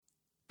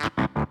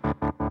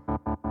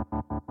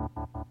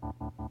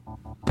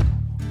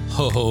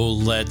Oh,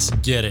 let's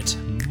get it.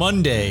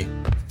 Monday,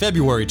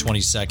 February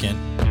 22nd,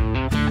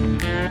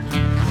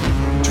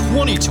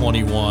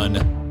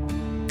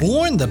 2021.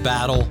 Born the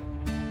Battle,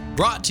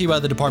 brought to you by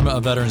the Department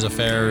of Veterans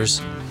Affairs,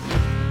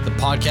 the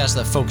podcast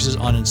that focuses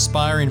on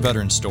inspiring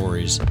veteran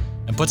stories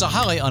and puts a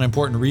highlight on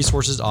important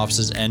resources,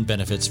 offices, and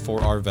benefits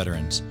for our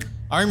veterans.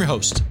 I'm your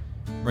host,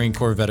 Marine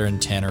Corps veteran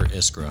Tanner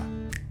Iskra.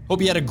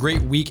 Hope you had a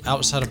great week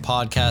outside of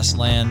podcast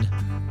land.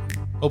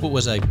 Hope it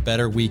was a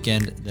better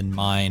weekend than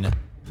mine.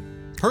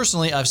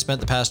 Personally, I've spent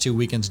the past 2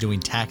 weekends doing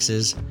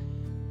taxes,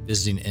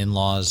 visiting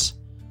in-laws.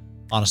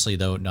 Honestly,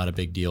 though, not a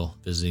big deal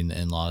visiting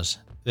the in-laws.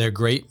 They're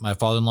great. My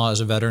father-in-law is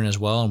a veteran as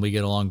well, and we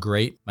get along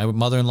great. My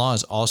mother-in-law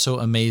is also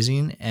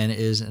amazing and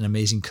is an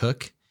amazing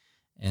cook,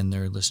 and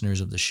they're listeners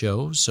of the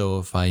show, so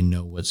if I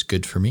know what's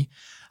good for me.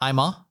 Hi,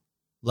 Ma.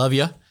 Love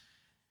ya.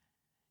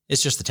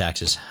 It's just the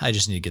taxes. I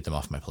just need to get them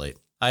off my plate.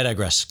 I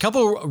digress.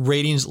 Couple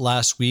ratings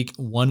last week,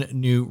 one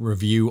new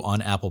review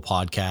on Apple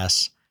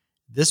Podcasts.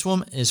 This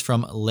one is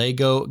from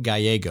Lego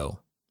Gallego.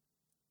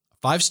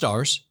 5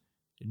 stars,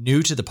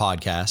 new to the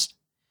podcast.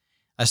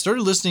 I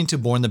started listening to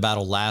Born the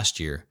Battle last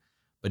year,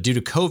 but due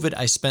to COVID,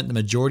 I spent the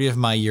majority of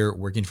my year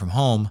working from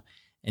home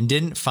and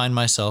didn't find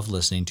myself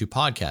listening to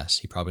podcasts.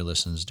 He probably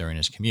listens during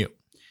his commute.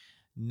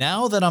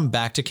 Now that I'm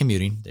back to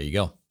commuting, there you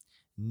go.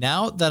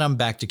 Now that I'm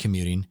back to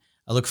commuting,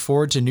 I look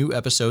forward to new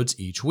episodes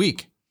each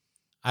week.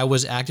 I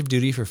was active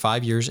duty for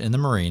 5 years in the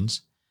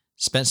Marines,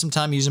 spent some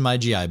time using my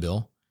GI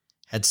Bill,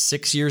 had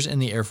 6 years in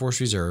the Air Force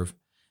Reserve,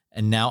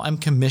 and now I'm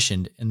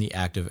commissioned in the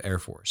active Air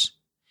Force.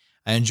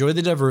 I enjoy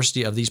the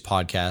diversity of these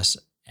podcasts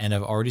and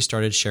have already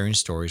started sharing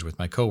stories with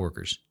my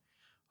coworkers.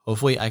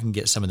 Hopefully I can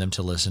get some of them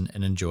to listen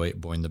and enjoy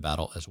Born the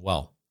Battle as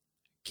well.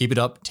 Keep it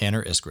up,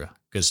 Tanner Iskra.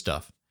 Good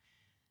stuff.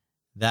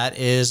 That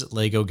is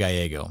Lego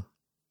Gallego,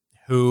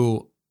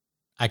 who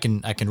I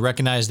can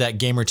recognize that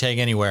gamer tag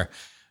anywhere.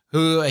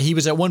 Who he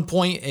was at one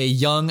point a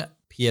young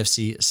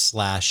PFC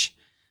 /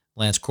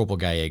 Lance Corporal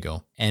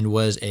Gallego, and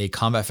was a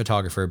combat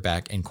photographer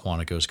back in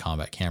Quantico's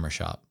combat camera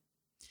shop.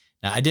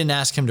 Now, I didn't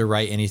ask him to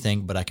write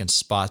anything, but I can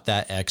spot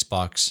that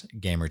Xbox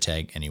gamer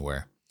tag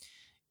anywhere.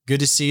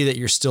 Good to see that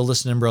you're still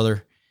listening,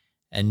 brother,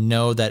 and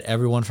know that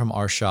everyone from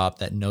our shop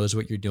that knows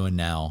what you're doing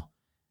now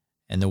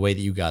and the way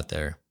that you got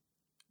there,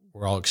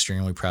 we're all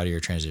extremely proud of your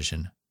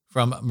transition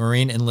from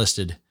Marine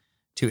enlisted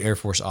to Air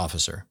Force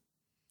officer.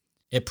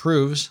 It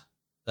proves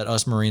that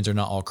us Marines are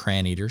not all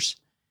crayon eaters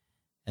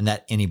and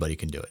that anybody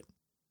can do it.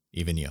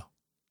 Even you.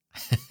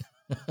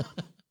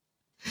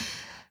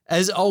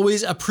 As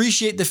always,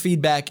 appreciate the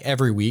feedback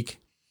every week.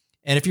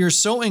 And if you're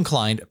so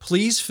inclined,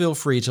 please feel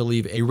free to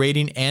leave a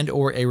rating and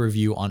or a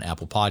review on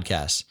Apple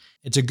Podcasts.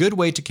 It's a good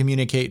way to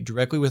communicate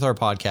directly with our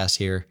podcast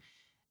here,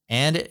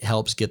 and it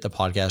helps get the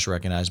podcast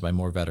recognized by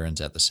more veterans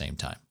at the same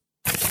time.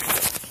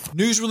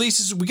 News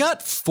releases. We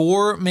got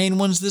 4 main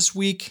ones this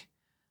week.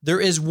 There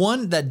is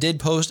one that did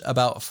post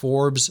about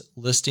Forbes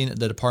listing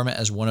the department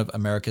as one of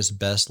America's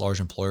best large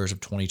employers of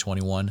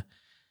 2021,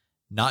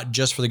 not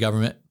just for the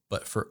government,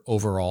 but for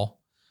overall.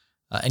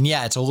 And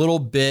yeah, it's a little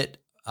bit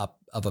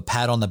of a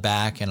pat on the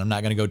back, and I'm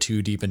not going to go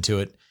too deep into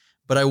it,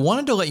 but I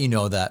wanted to let you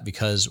know that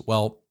because,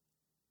 well,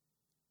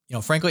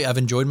 frankly, I've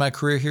enjoyed my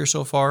career here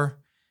so far.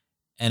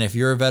 And if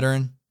you're a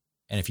veteran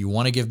and if you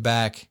want to give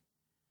back,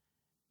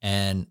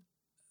 and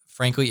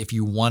frankly, if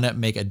you want to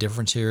make a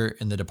difference here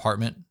in the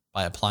department,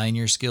 by applying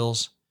your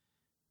skills,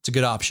 it's a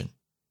good option,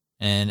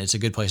 and it's a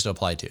good place to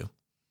apply to.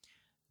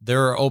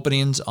 There are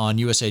openings on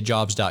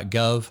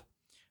usajobs.gov,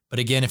 but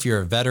again, if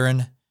you're a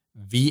veteran,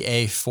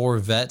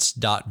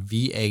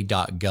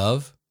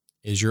 va4vets.va.gov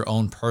is your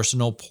own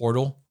personal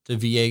portal to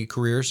VA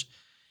careers.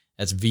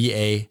 That's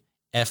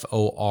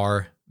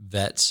va4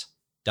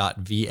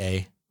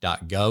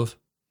 vets.va.gov.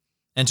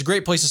 And it's a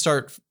great place to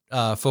start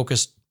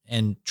focus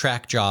and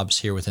track jobs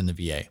here within the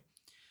VA.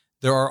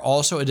 There are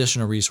also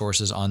additional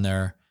resources on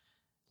there,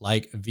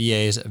 like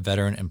VA's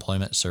Veteran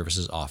Employment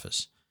Services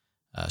Office.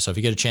 So if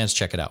you get a chance,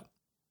 check it out.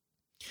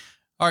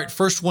 All right,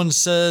 first one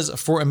says,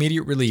 for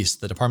immediate release,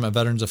 the Department of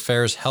Veterans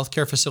Affairs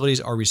healthcare facilities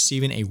are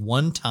receiving a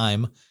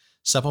one-time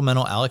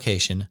supplemental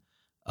allocation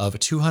of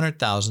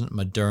 200,000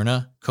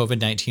 Moderna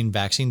COVID-19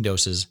 vaccine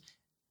doses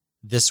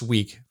this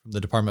week from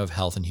the Department of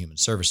Health and Human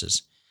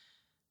Services.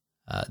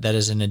 That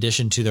is in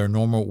addition to their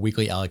normal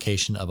weekly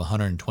allocation of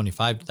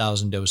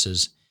 125,000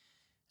 doses.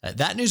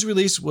 That news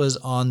release was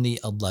on the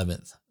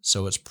 11th,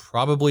 so it's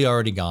probably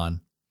already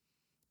gone.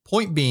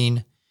 Point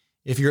being,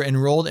 if you're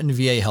enrolled in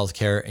VA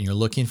healthcare and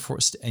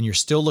you're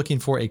still looking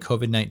for a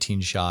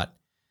COVID-19 shot,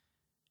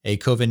 a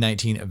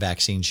COVID-19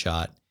 vaccine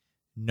shot,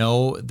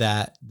 know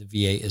that the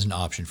VA is an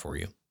option for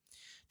you.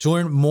 To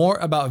learn more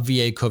about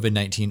VA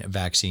COVID-19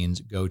 vaccines,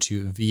 go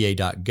to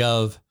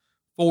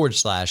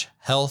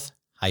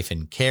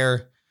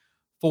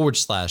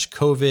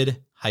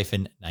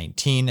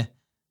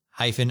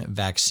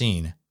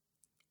va.gov/health-care/COVID-19-vaccine,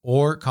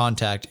 or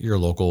contact your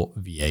local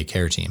VA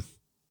care team.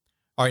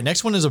 All right,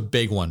 next one is a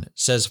big one. It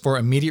says, for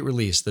immediate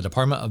release, the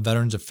Department of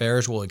Veterans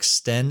Affairs will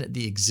extend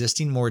the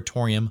existing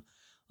moratorium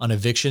on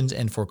evictions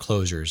and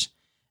foreclosures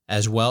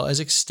as well as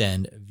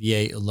extend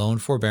VA loan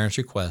forbearance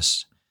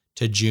requests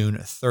to June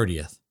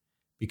 30th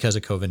because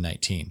of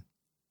COVID-19.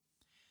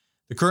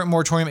 The current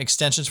moratorium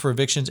extensions for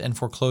evictions and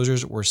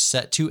foreclosures were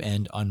set to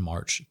end on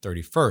March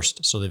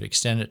 31st, so they've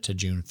extended it to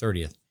June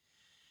 30th.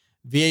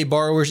 VA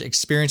borrowers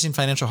experiencing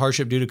financial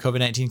hardship due to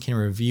COVID-19 can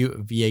review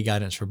VA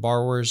guidance for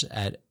borrowers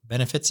at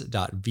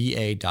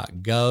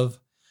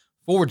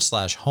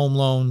benefits.va.gov/home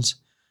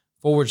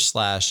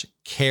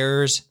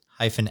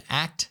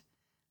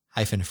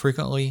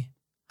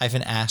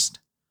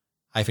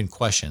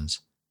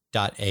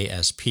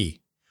loans/cares-act-frequently-asked-questions.asp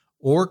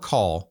or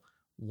call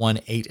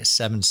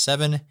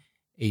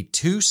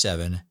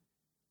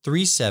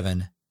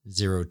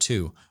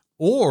 1-877-827-3702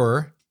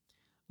 or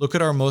look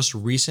at our most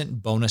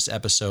recent bonus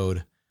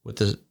episode with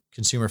the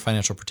Consumer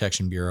Financial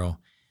Protection Bureau.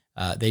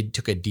 They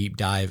took a deep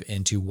dive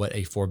into what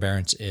a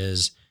forbearance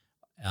is,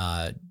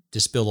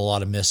 dispelled a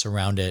lot of myths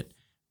around it.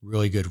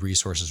 Really good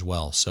resource as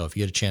well. So if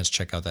you get a chance,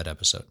 check out that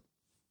episode.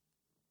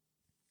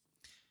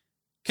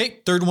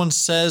 Okay, third one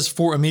says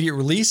for immediate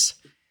release,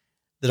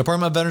 the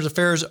Department of Veterans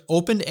Affairs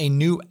opened a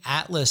new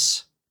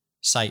Atlas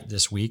site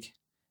this week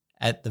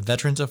at the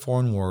Veterans of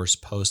Foreign Wars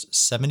Post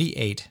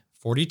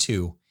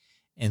 7842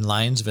 in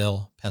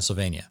Lyonsville,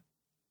 Pennsylvania.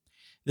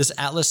 This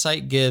Atlas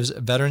site gives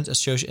Veterans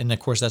Association, and of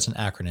course that's an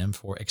acronym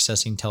for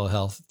Accessing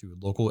Telehealth Through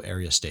Local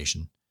Area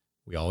Station.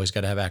 We always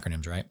got to have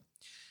acronyms, right?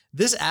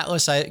 This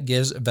Atlas site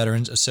gives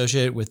veterans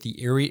associated with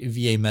the Erie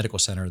VA Medical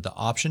Center the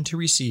option to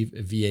receive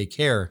VA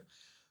care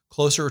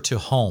closer to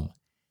home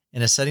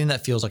in a setting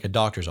that feels like a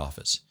doctor's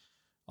office,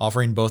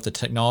 offering both the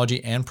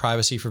technology and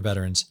privacy for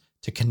veterans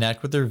to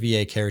connect with their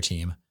VA care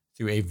team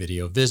through a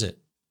video visit.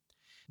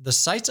 The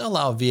sites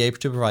allow VA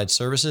to provide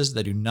services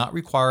that do not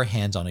require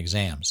hands-on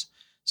exams,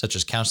 such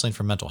as counseling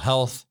for mental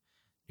health,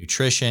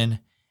 nutrition,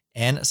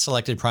 and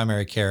selected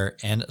primary care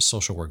and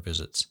social work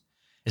visits.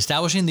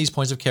 Establishing these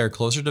points of care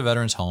closer to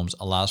veterans' homes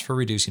allows for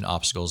reducing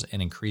obstacles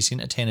and increasing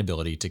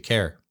attainability to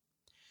care.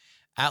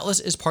 Atlas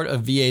is part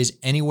of VA's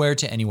Anywhere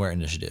to Anywhere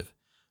initiative,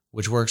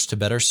 which works to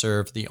better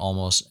serve the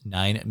almost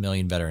 9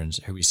 million veterans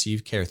who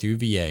receive care through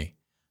VA,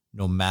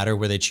 no matter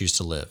where they choose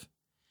to live.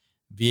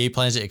 VA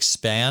plans to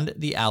expand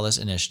the Atlas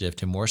initiative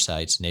to more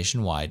sites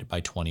nationwide by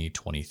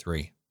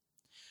 2023.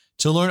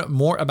 To learn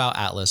more about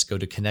Atlas, go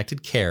to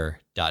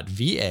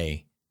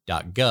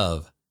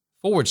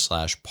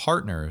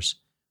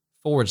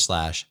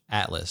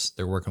connectedcare.va.gov/partners/Atlas.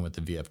 They're working with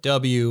the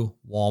VFW,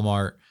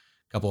 Walmart, a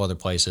couple other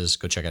places.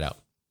 Go check it out.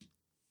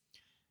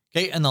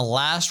 Okay, and the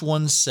last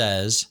one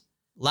says,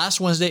 last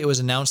Wednesday it was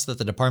announced that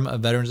the Department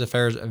of Veterans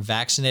Affairs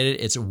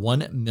vaccinated its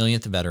 1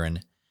 millionth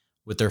veteran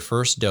with their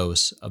first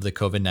dose of the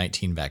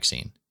COVID-19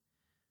 vaccine.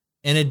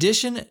 In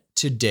addition,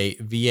 to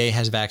date, VA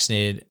has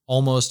vaccinated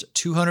almost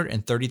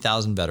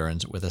 230,000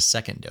 veterans with a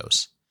second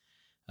dose.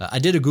 I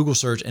did a Google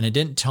search and it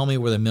didn't tell me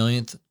where the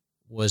millionth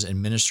was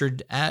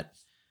administered at,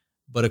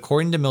 but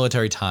according to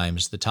Military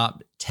Times, the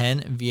top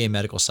 10 VA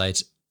medical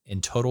sites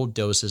in total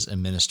doses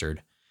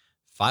administered,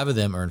 5 of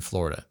them are in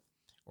Florida: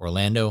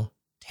 Orlando,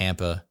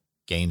 Tampa,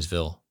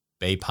 Gainesville,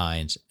 Bay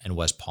Pines, and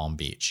West Palm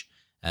Beach.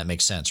 That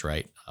makes sense,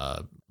 right?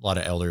 A lot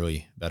of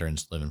elderly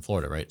veterans live in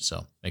Florida, right?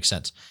 So makes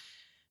sense.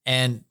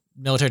 And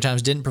Military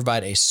Times didn't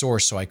provide a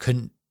source, so I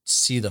couldn't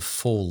see the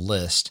full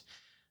list.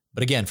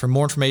 But again, for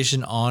more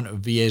information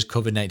on VA's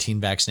COVID-19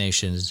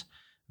 vaccinations,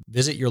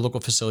 visit your local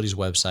facility's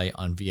website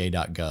on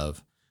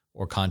va.gov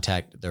or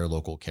contact their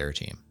local care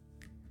team.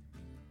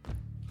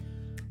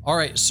 All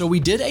right, so we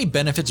did a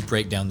benefits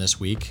breakdown this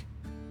week.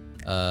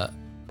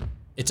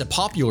 It's a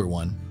popular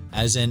one,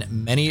 as in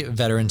many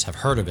veterans have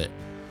heard of it.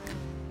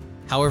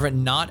 However,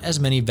 not as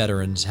many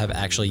veterans have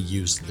actually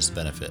used this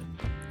benefit.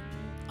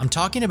 I'm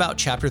talking about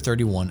Chapter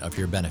 31 of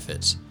your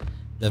benefits,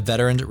 the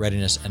Veterans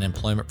Readiness and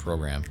Employment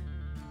Program,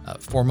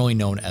 formerly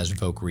known as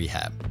VOC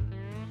Rehab.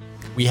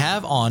 We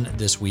have on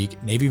this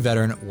week Navy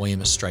veteran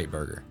William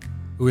Streitberger,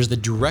 who is the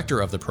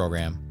director of the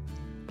program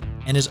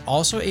and is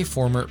also a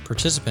former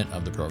participant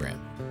of the program.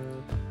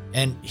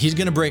 And he's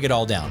going to break it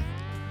all down,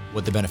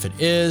 what the benefit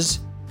is,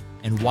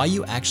 and why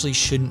you actually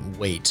shouldn't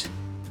wait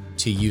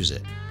to use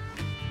it,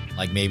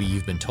 like maybe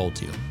you've been told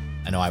to.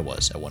 I know I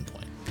was at one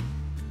point.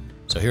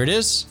 So here it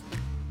is.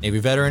 Navy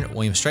veteran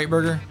William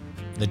Streitberger,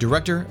 the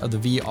director of the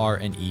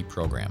VR&E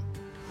program.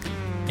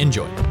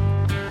 Enjoy.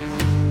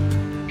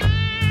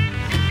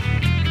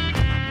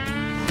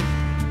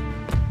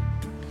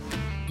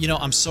 You know,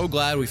 I'm so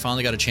glad we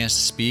finally got a chance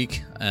to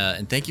speak,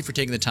 and thank you for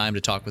taking the time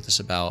to talk with us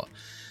about,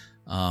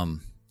 I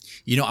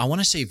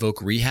want to say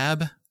VOC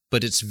Rehab,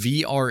 but it's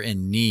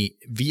VR&E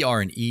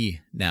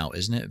now,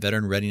 isn't it?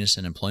 Veteran Readiness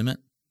and Employment?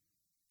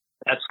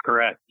 That's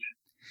correct.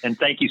 And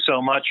thank you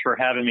so much for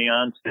having me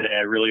on today.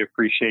 I really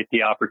appreciate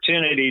the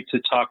opportunity to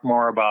talk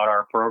more about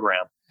our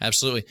program.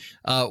 Absolutely.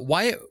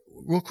 Why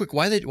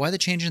the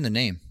change in the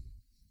name?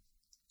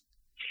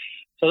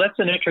 So that's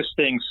an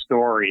interesting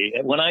story.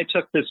 When I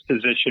took this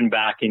position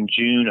back in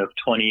June of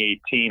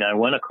 2018, I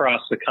went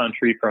across the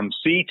country from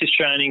sea to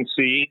shining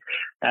sea,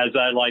 as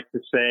I like to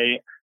say.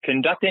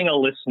 conducting a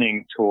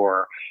listening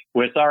tour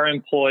with our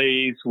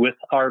employees, with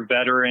our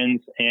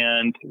veterans,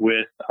 and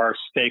with our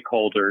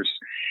stakeholders.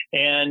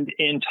 And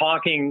in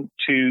talking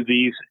to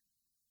these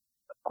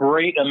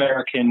great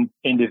American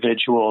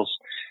individuals,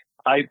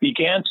 I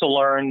began to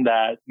learn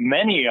that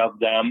many of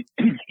them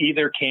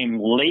either came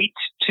late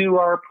to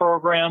our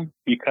program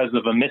because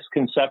of a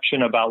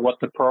misconception about what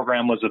the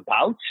program was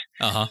about,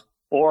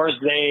 or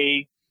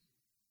they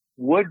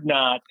would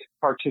not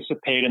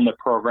participate in the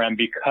program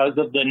because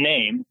of the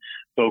name,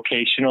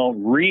 Vocational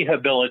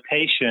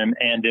Rehabilitation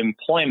and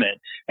Employment.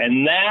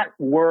 And that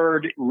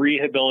word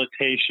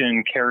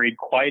rehabilitation carried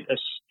quite a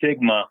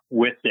stigma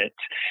with it.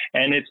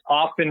 And it's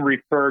often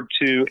referred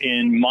to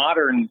in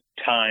modern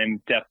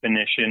time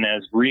definition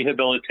as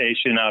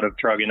rehabilitation out of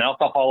drug and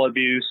alcohol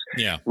abuse,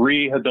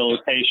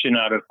 rehabilitation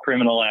out of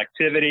criminal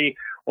activity,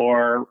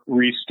 or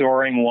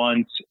restoring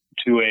one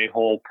to a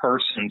whole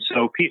person.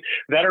 So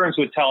veterans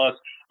would tell us,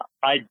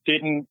 I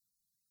didn't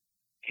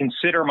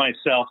consider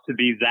myself to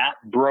be that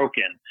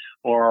broken,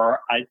 or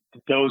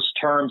those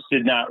terms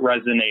did not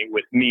resonate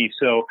with me.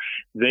 So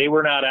they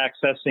were not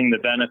accessing the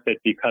benefit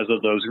because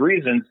of those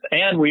reasons.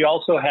 And we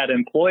also had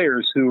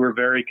employers who were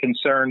very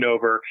concerned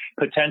over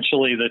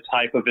potentially the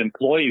type of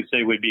employees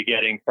they would be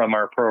getting from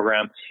our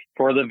program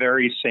for the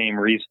very same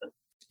reason.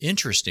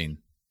 Interesting.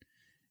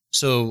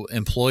 So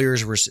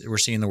employers were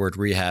seeing the word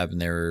rehab,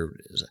 and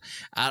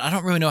I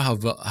don't really know how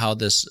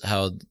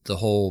the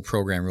whole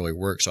program really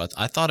works. So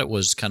I thought it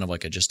was kind of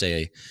like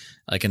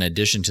an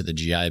addition to the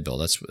GI Bill.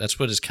 That's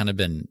what has kind of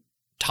been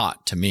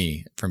taught to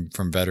me from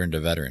veteran to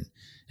veteran.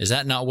 Is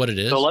that not what it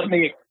is? So let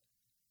me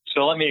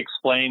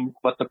explain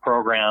what the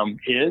program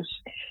is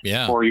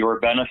for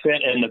your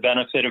benefit and the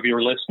benefit of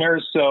your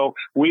listeners. So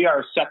we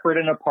are separate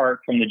and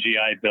apart from the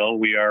GI Bill.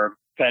 We are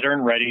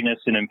Veteran Readiness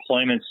and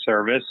Employment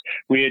Service.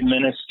 We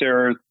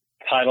administer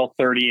Title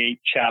 38,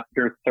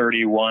 Chapter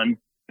 31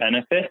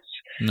 benefits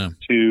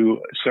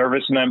to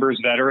service members,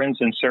 veterans,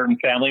 and certain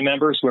family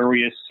members, where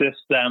we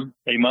assist them.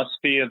 They must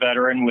be a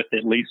veteran with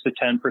at least a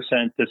 10%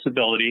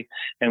 disability,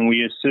 and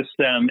we assist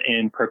them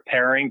in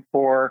preparing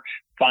for,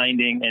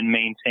 finding, and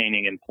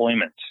maintaining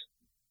employment.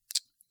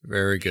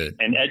 Very good.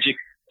 And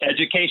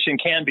education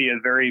can be a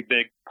very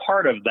big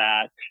part of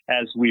that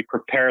as we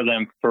prepare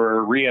them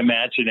for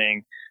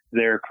reimagining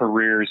their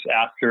careers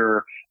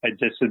after a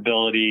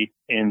disability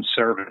in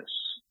service.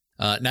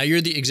 Now,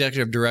 you're the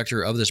executive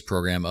director of this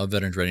program of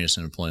Veterans Readiness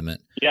and Employment.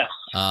 Yes.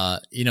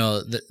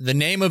 The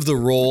name of the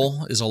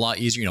role is a lot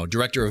easier.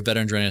 Director of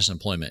Veterans Readiness and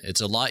Employment.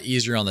 It's a lot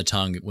easier on the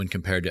tongue when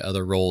compared to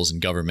other roles in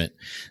government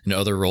and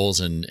other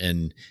roles in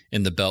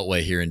the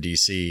Beltway here in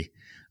D.C.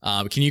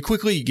 Can you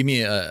quickly give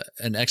me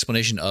an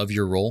explanation of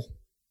your role?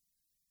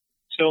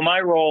 So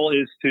my role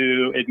is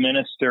to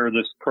administer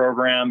this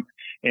program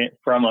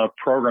from a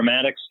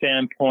programmatic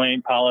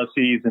standpoint,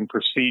 policies and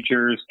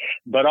procedures,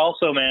 but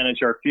also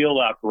manage our field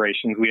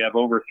operations. We have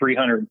over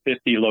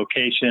 350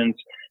 locations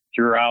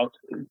throughout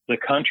the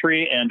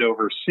country and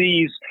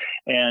overseas.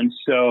 And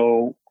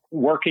so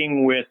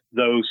working with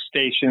those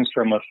stations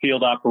from a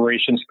field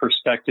operations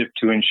perspective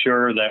to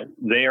ensure that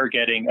they are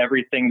getting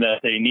everything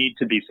that they need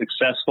to be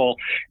successful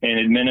in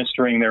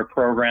administering their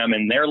program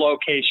in their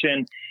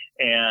location,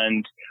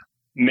 and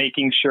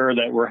making sure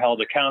that we're held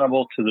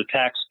accountable to the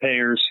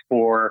taxpayers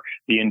for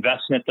the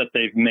investment that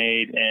they've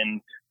made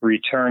in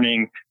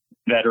returning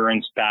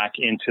veterans back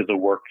into the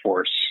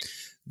workforce.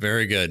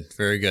 Very good.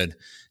 Very good.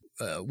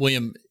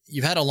 William,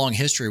 you've had a long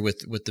history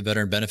with the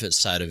veteran benefits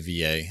side of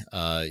VA.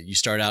 You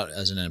started out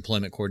as an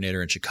employment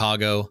coordinator in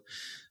Chicago.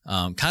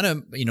 Kind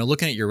of,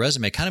 looking at your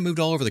resume, kind of moved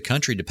all over the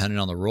country depending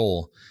on the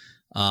role.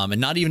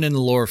 And not even in the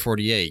lower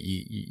 48.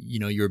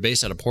 You were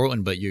based out of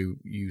Portland, but you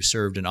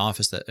served you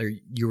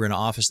were in an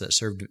office that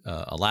served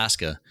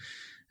Alaska,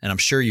 and I'm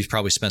sure you've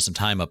probably spent some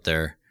time up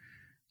there.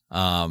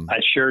 I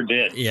sure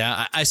did.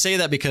 Yeah, I say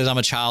that because I'm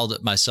a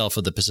child myself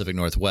of the Pacific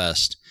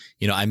Northwest.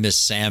 I miss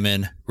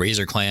salmon,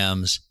 razor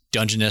clams,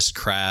 Dungeness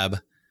crab,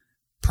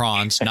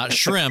 prawns, not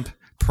shrimp,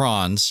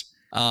 prawns.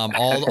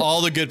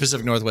 All the good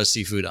Pacific Northwest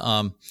seafood.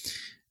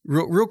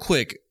 Real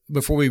quick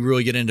before we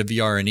really get into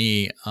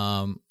VRE.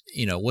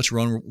 What's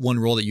one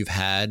role that you've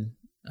had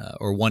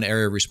or one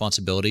area of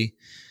responsibility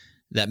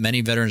that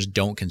many veterans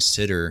don't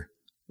consider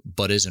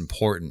but is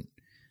important?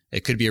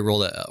 It could be a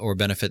role or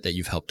benefit that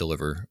you've helped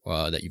deliver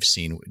that you've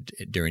seen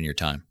during your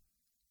time.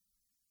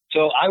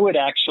 So I would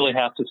actually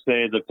have to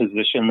say the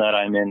position that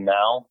I'm in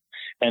now.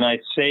 And I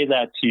say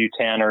that to you,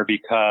 Tanner,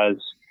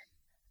 because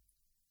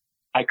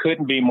I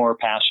couldn't be more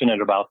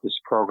passionate about this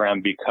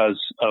program because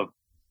of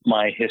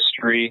my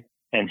history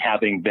and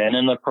having been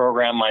in the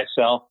program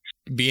myself.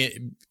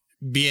 Being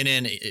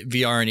in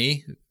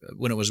VRE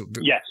when it was?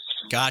 Yes.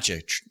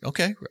 Gotcha.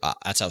 Okay.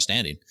 That's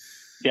outstanding.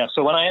 Yeah.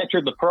 So when I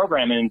entered the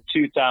program in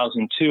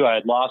 2002, I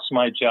had lost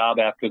my job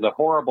after the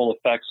horrible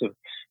effects of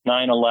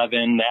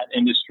 9/11. That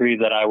industry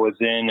that I was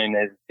in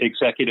and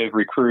executive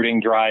recruiting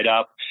dried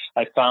up.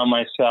 I found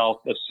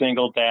myself a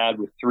single dad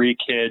with 3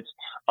 kids,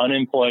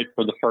 unemployed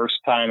for the first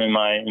time in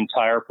my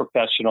entire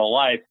professional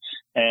life,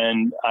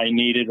 and I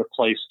needed a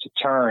place to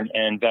turn,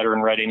 and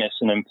Veteran Readiness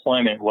and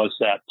Employment was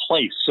that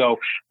place. So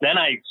then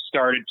I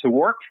started to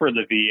work for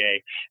the VA,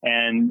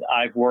 and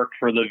I've worked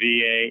for the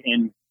VA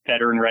in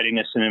Veteran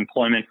Readiness and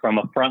Employment from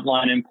a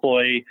frontline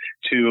employee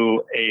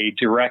to a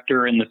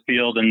director in the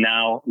field and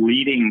now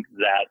leading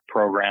that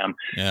program.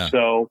 Yeah.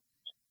 So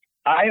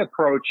I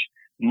approach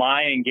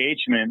my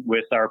engagement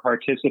with our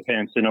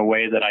participants in a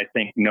way that I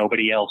think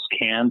nobody else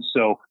can.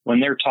 So when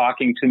they're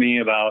talking to me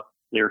about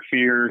their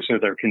fears or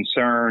their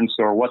concerns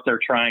or what they're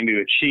trying to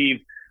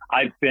achieve,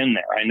 I've been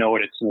there. I know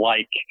what it's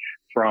like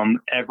from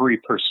every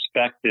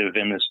perspective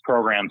in this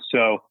program.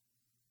 So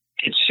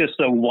it's just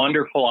a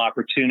wonderful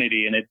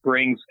opportunity, and it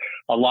brings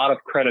a lot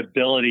of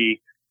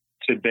credibility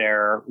to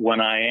bear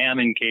when I am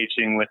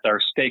engaging with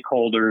our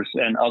stakeholders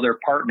and other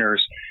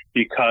partners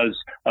because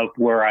of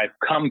where I've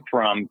come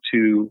from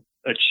to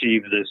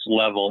achieve this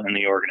level in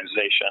the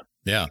organization.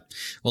 Yeah.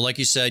 Well, like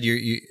you said,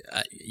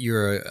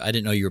 you're I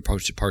didn't know you were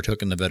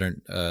partook in the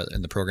veteran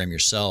in the program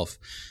yourself,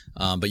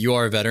 but you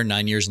are a veteran,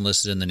 9 years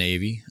enlisted in the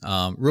Navy.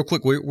 Real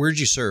quick, where did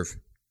you serve?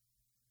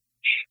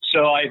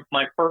 So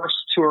my first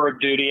tour of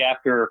duty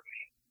after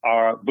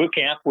boot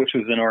camp, which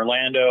was in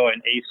Orlando,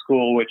 and A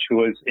school, which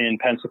was in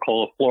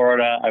Pensacola,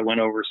 Florida, I went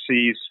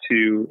overseas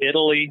to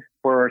Italy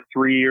for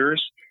 3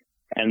 years,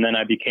 and then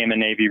I became a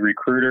Navy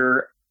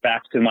recruiter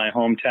back to my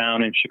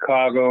hometown in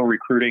Chicago,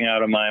 recruiting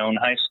out of my own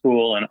high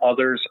school and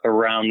others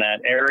around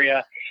that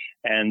area.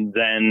 And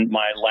then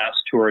my last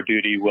tour of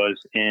duty was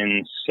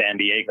in San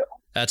Diego.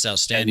 That's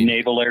outstanding. At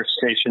Naval Air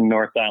Station,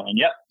 North Island.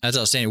 Yep. That's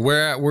outstanding.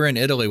 Where in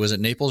Italy? Was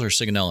it Naples or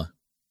Sigonella?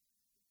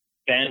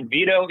 San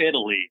Vito,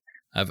 Italy.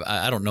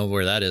 I don't know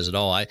where that is at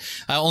all.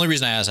 Only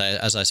reason I asked,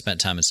 as I spent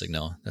time in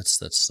Sigonella. That's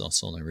the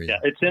only reason.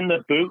 Yeah, it's in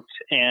the boot,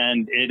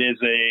 and it is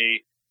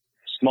a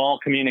small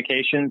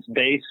communications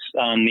base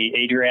on the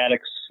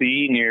Adriatic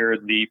Sea near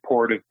the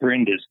port of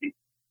Brindisi.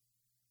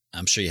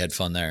 I'm sure you had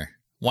fun there.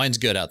 Wine's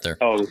good out there.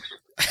 Oh,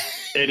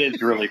 it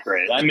is really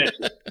great. I miss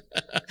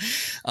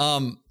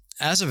it.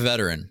 As a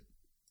veteran,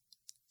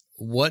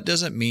 what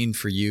does it mean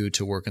for you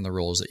to work in the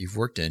roles that you've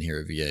worked in here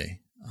at VA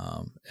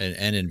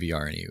and in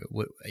VRNE?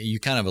 You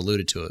kind of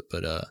alluded to it,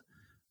 but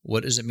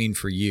what does it mean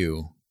for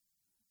you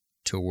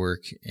to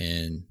work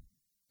in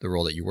the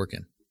role that you work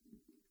in?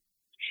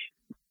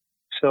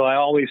 So I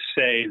always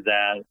say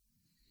that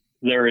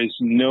there is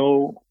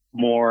no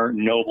more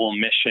noble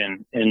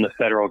mission in the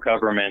federal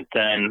government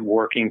than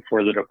working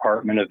for the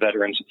Department of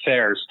Veterans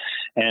Affairs.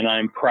 And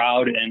I'm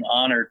proud and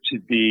honored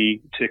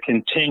to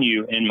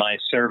continue in my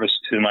service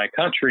to my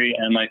country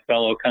and my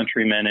fellow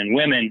countrymen and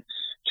women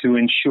to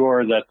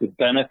ensure that the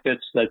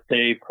benefits that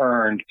they've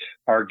earned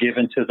are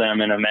given to them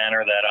in a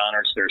manner that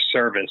honors their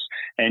service.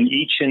 And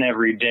each and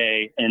every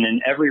day, and in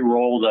every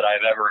role that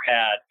I've ever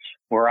had,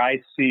 where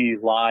I see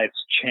lives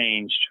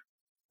changed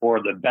for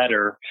the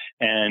better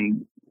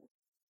and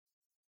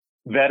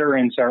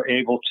veterans are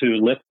able to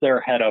lift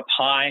their head up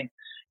high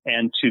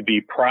and to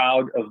be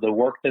proud of the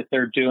work that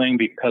they're doing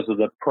because of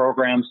the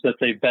programs that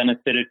they've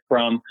benefited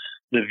from,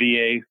 the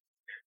VA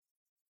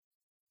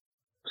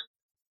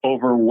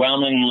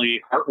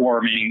overwhelmingly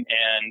heartwarming,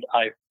 and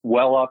I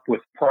well up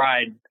with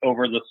pride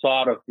over the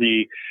thought of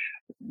the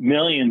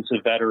millions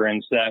of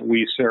veterans that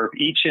we serve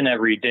each and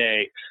every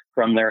day,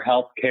 from their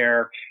health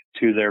care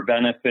to their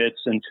benefits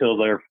until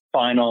their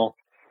final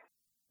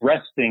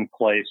resting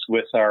place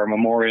with our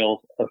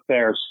memorial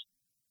affairs.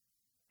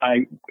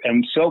 I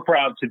am so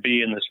proud to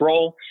be in this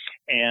role,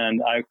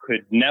 and I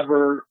could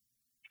never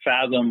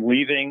fathom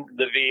leaving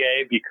the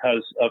VA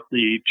because of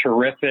the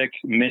terrific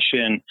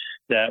mission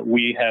that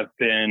we have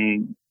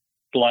been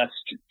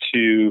blessed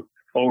to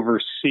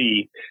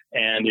oversee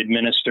and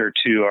administer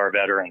to our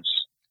veterans.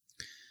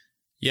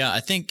 Yeah,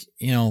 I think,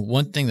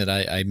 one thing that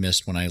I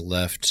missed when I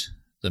left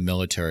the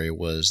military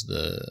was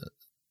the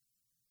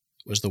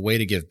way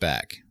to give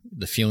back,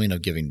 the feeling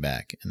of giving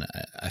back. And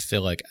I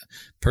feel like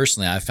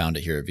personally, I found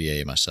it here at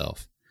VA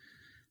myself.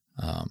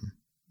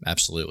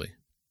 Absolutely.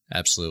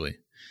 Absolutely.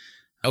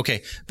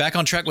 Okay. Back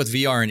on track with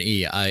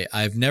VRNE.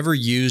 I've never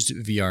used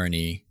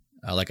VRNE,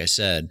 like I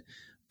said,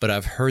 but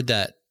I've heard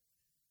that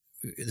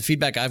the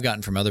feedback I've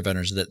gotten from other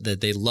veterans that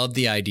they love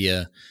the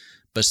idea,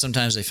 but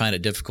sometimes they find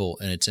it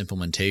difficult in its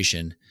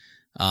implementation.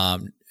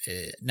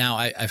 Now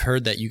I've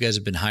heard that you guys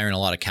have been hiring a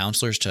lot of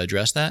counselors to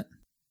address that.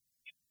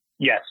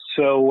 Yes.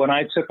 So when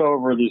I took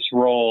over this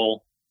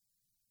role,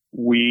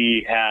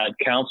 we had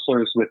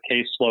counselors with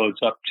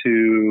caseloads up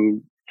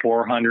to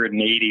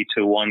 480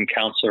 to one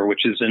counselor,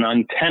 which is an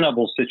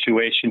untenable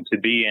situation to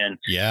be in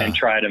and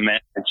try to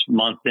manage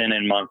month in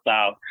and month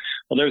out.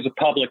 Well, there's a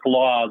public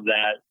law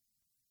that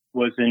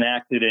was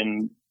enacted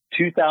in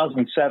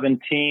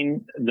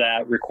 2017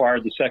 that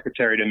required the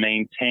secretary to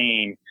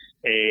maintain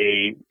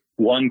a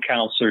one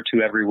counselor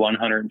to every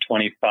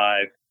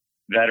 125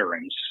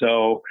 veterans.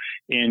 So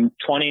in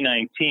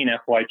 2019,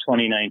 FY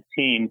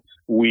 2019,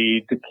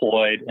 we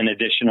deployed an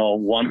additional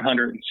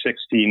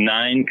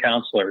 169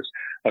 counselors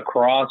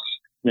across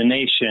the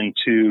nation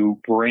to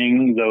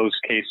bring those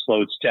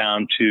caseloads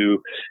down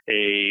to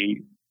a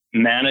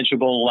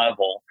manageable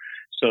level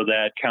so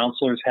that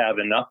counselors have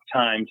enough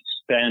time to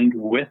spend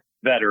with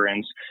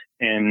veterans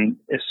and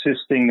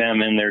assisting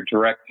them in their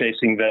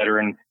direct-facing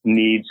veteran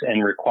needs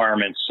and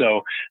requirements.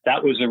 So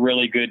that was a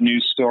really good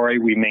news story.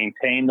 We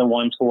maintained the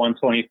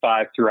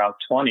 1-to-125 throughout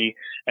 20,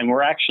 and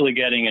we're actually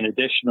getting an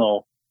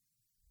additional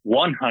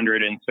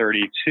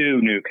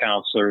 132 new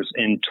counselors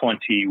in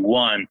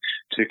 21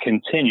 to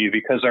continue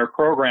because our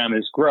program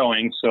is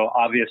growing. So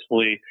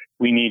obviously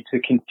we need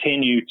to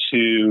continue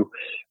to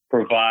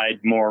provide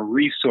more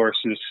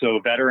resources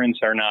so veterans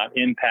are not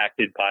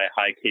impacted by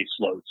high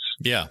caseloads.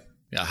 Yeah.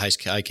 Yeah. High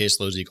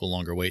caseloads equal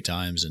longer wait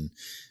times.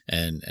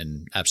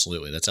 And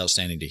absolutely. That's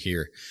outstanding to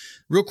hear.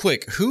 Real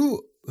quick,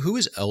 who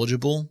is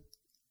eligible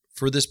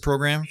for this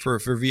program for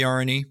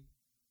VRNE?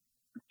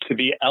 To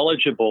be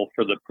eligible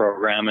for the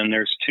program, and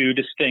there's two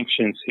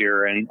distinctions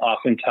here, and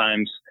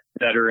oftentimes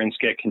veterans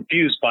get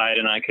confused by it,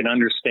 and I can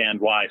understand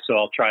why, so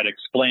I'll try to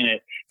explain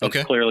it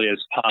as clearly as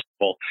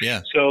possible.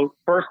 Yeah. So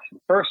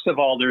first of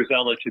all, there's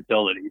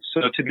eligibility.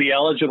 So to be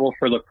eligible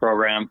for the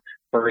program,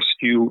 first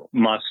you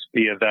must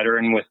be a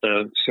veteran with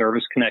a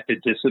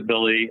service-connected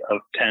disability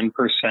of 10%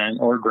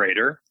 or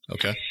greater.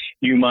 Okay.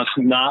 You must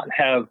not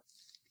have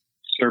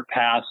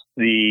surpassed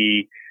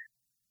the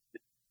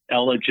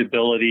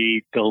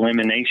eligibility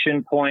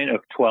delimitation point of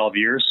 12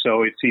 years.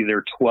 So it's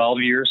either 12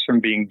 years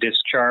from being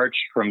discharged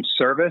from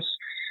service.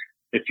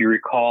 If you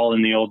recall,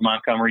 in the old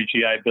Montgomery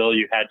GI Bill,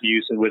 you had to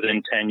use it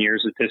within 10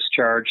 years of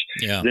discharge.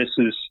 Yeah. This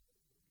is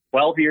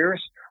 12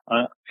 years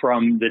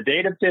from the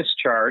date of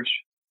discharge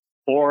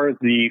or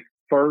the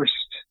first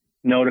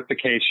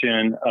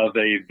notification of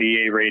a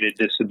VA-rated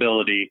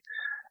disability.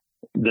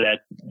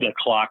 That the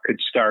clock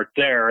could start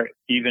there,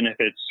 even if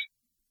it's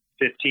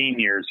 15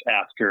 years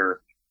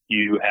after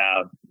you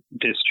have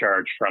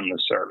discharged from the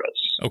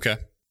service. Okay.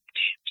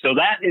 So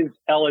that is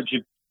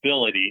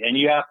eligibility, and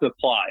you have to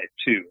apply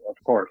too, of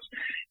course.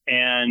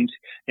 And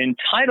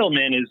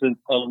entitlement is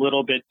a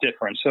little bit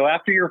different. So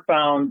after you're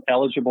found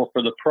eligible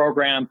for the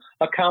program,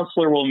 a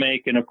counselor will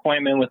make an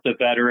appointment with the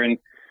veteran,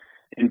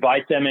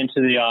 invite them into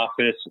the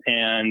office,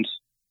 and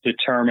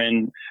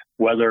determine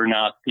whether or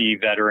not the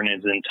veteran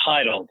is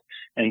entitled.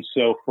 And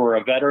so for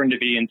a veteran to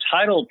be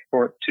entitled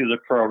to the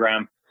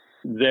program,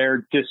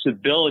 their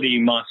disability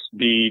must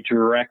be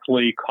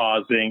directly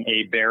causing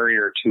a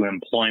barrier to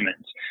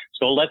employment.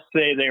 So let's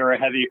say they are a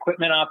heavy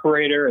equipment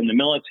operator in the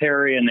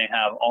military and they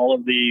have all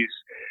of these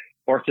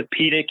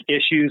orthopedic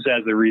issues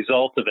as a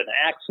result of an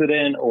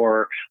accident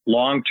or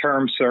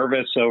long-term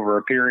service over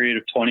a period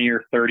of 20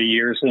 or 30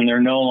 years, and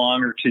they're no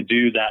longer to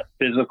do that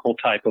physical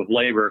type of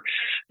labor.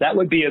 That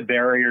would be a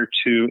barrier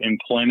to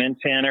employment,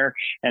 Tanner.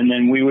 And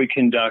then we would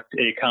conduct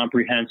a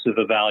comprehensive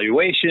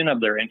evaluation of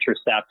their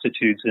interests,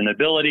 aptitudes, and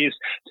abilities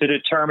to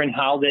determine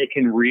how they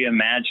can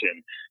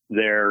reimagine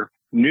their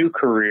new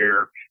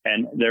career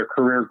and their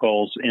career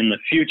goals in the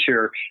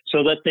future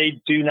so that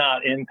they do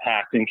not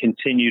impact and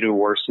continue to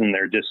worsen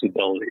their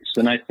disabilities.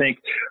 And I think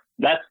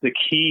that's the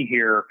key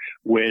here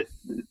with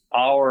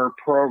our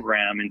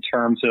program in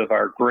terms of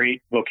our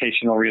great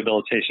vocational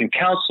rehabilitation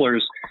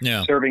counselors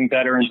serving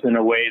veterans in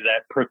a way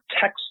that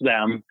protects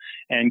them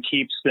and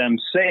keeps them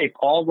safe,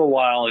 all the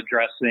while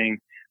addressing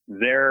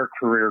their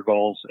career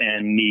goals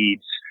and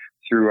needs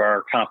through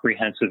our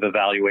comprehensive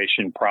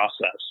evaluation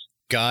process.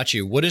 Got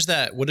you. What is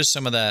that? What does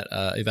some of that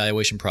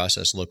evaluation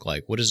process look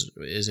like? Is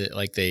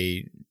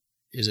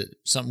it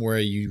something where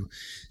you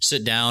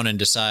sit down and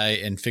decide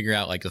and figure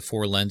out like the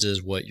four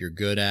lenses, what you're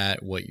good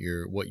at, what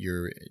you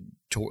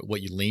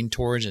lean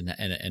towards,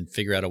 and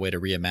figure out a way to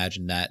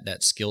reimagine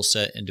that skill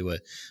set into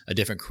a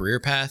different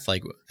career path?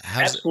 Like,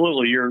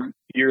 absolutely,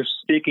 you're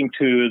speaking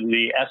to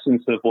the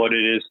essence of what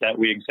it is that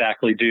we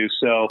exactly do.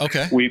 So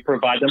we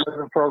provide them with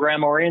a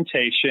program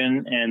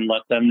orientation and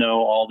let them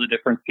know all the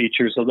different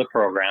features of the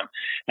program.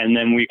 And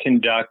then we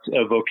conduct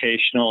a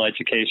vocational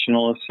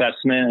educational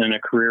assessment and a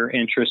career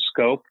interest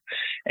scope.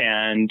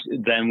 And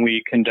then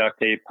we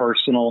conduct a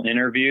personal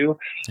interview.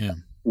 Yeah.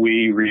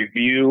 We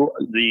review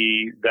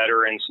the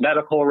veterans'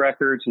 medical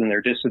records and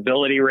their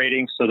disability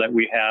ratings so that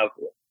we have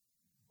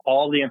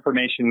all the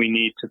information we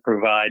need to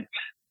provide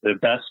the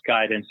best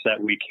guidance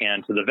that we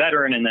can to the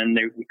veteran. And then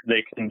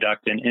they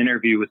conduct an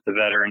interview with the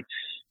veteran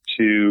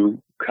to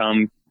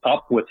come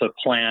up with a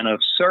plan of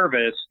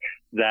service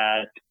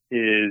that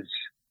is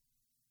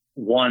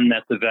one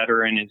that the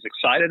veteran is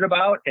excited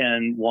about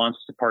and wants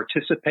to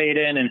participate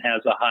in and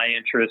has a high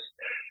interest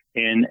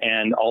in,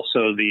 and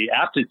also the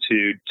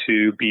aptitude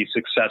to be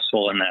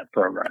successful in that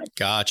program.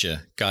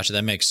 Gotcha.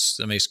 That makes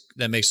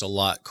a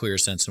lot clearer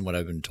sense than what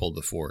I've been told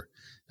before.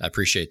 I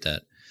appreciate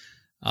that.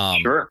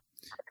 Sure.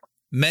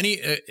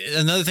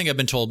 Another thing I've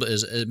been told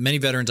is many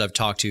veterans I've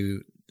talked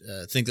to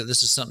think that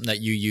this is something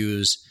that you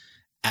use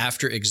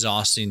after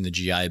exhausting the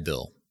GI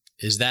Bill.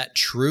 Is that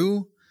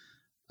true?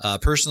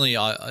 Personally,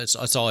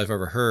 it's all I've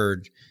ever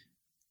heard.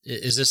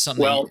 Is this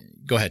something? Well,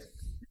 go ahead.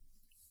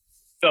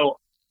 So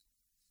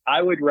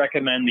I would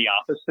recommend the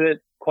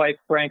opposite. quite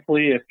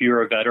frankly, if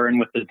you're a veteran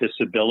with a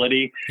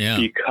disability,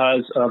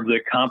 because of the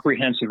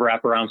comprehensive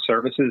wraparound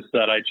services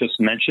that I just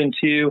mentioned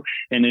to you,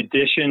 in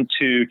addition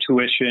to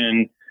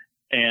tuition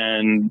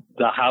and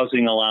the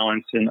housing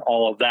allowance and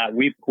all of that,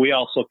 we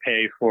also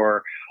pay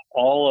for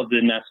all of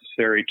the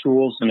necessary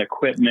tools and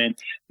equipment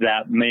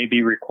that may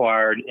be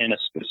required in a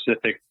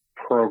specific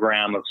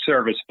program of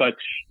service. But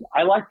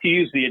I like to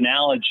use the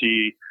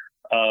analogy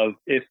of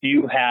if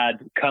you had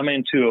come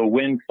into a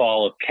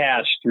windfall of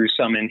cash through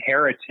some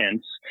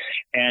inheritance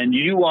and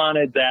you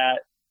wanted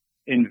that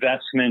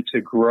investment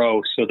to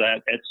grow so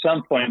that at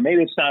some point,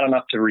 maybe it's not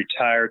enough to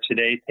retire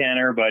today,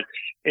 Tanner, but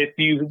if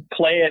you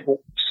play it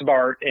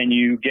smart and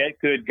you get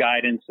good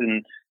guidance,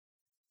 and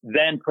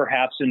then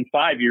perhaps in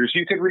 5 years,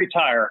 you could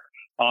retire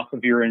off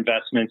of your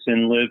investments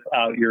and live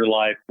out your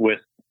life with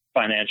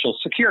financial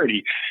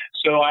security.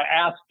 So I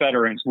ask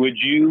veterans, would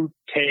you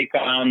take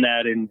on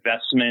that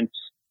investment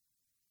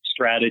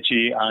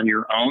strategy on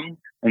your own?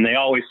 And they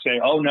always say,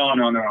 oh, no.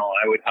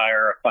 I would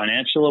hire a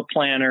financial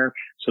planner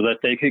so that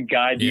they could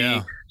guide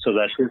me, so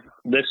that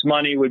this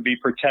money would be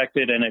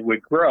protected and it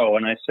would grow.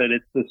 And I said,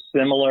 it's a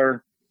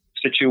similar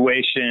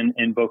situation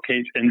in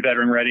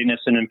veteran readiness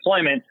and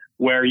employment,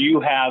 where you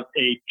have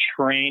a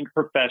trained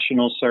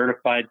professional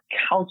certified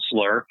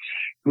counselor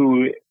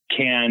who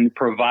can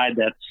provide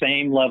that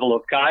same level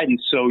of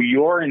guidance. So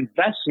your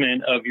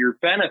investment of your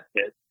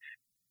benefit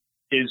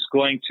is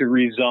going to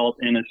result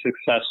in a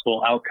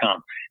successful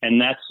outcome. And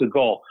that's the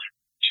goal.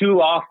 Too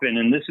often,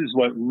 and this is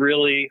what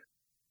really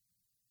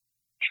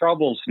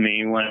troubles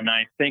me when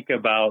I think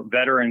about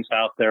veterans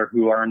out there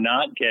who are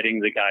not getting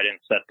the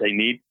guidance that they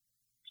need,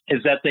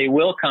 is that they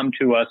will come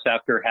to us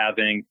after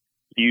having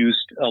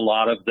used a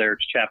lot of their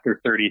Chapter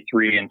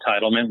 33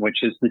 entitlement,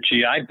 which is the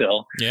GI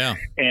Bill. Yeah.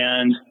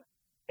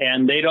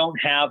 And they don't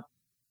have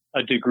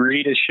a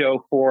degree to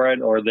show for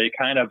it, or they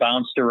kind of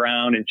bounced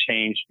around and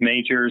changed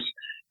majors.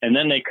 And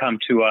then they come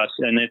to us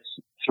and it's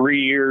 3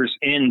 years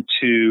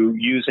into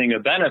using a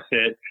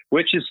benefit,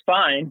 which is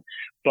fine.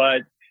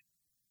 But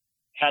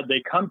had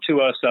they come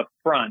to us up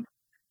front,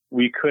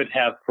 we could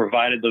have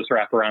provided those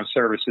wraparound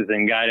services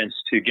and guidance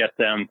to get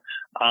them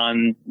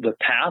on the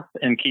path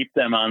and keep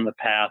them on the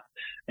path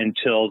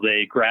until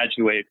they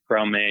graduate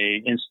from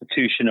a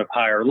institution of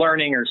higher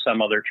learning or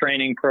some other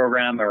training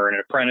program or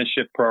an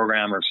apprenticeship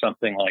program or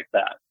something like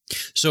that.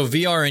 So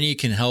VRNE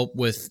can help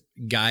with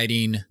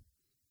guiding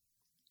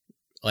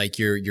like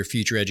your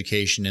future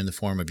education in the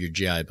form of your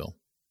GI Bill.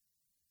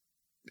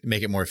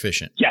 Make it more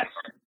efficient. Yes.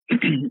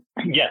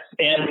 Yes.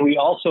 And we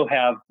also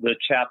have the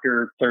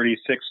Chapter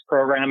 36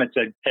 program. It's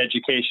an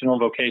educational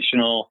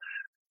vocational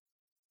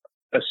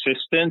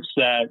assistance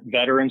that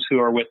veterans who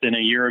are within a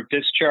year of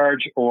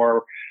discharge,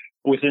 or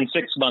within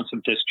 6 months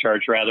of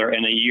discharge, rather,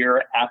 and a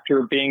year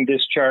after being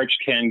discharged,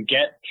 can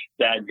get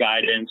that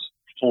guidance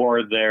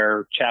for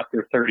their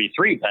Chapter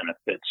 33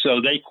 benefits.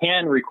 So they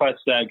can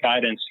request that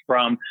guidance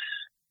from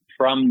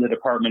the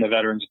Department of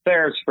Veterans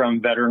Affairs,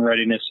 from Veteran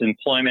Readiness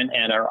Employment,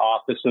 and our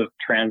Office of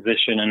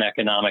Transition and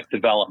Economic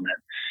Development.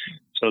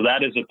 So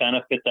that is a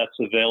benefit that's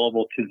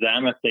available to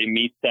them if they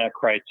meet that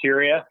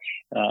criteria.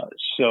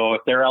 So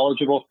if they're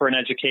eligible for an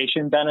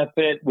education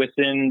benefit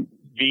within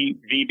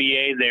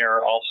VBA, they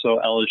are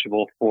also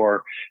eligible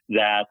for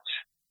that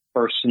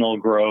personal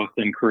growth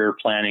and career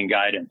planning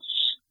guidance.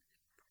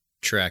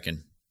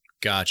 Tracking.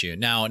 Got you.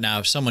 Now,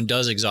 if someone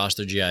does exhaust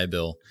their GI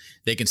Bill,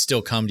 they can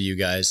still come to you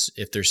guys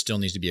if there still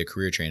needs to be a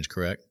career change,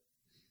 correct?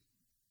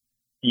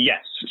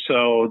 Yes.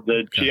 So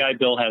the GI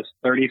Bill has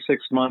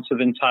 36 months of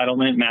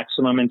entitlement,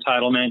 maximum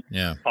entitlement.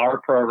 Yeah.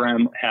 Our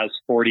program has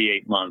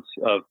 48 months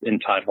of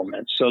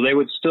entitlement. So they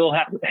would still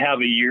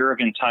have a year of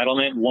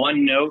entitlement.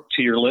 One note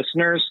to your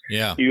listeners,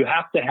 you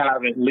have to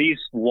have at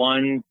least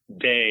 1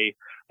 day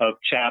of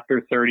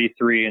Chapter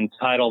 33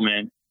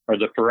 entitlement, or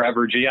the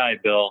Forever GI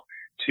Bill,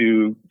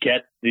 to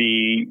get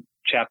the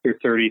Chapter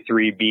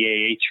 33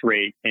 BAH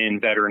rate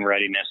in veteran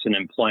readiness and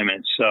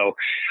employment. So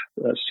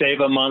save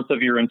a month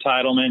of your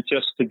entitlement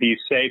just to be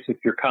safe if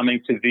you're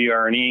coming to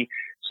VRNE,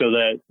 so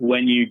that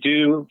when you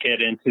do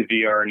get into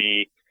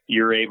VRNE,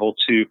 you're able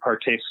to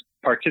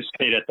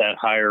participate at that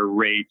higher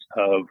rate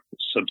of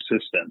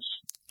subsistence.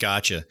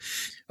 Gotcha.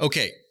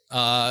 Okay.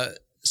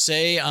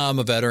 Say I'm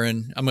a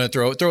veteran. I'm going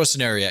to throw a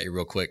scenario at you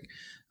real quick.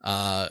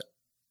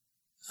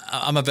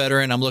 I'm a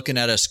veteran. I'm looking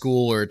at a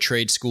school or a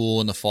trade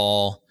school in the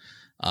fall.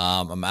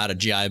 I'm out of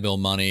GI Bill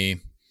money,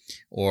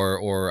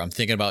 or I'm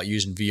thinking about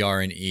using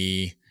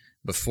VRNE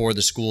before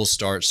the school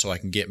starts, so I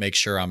can make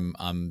sure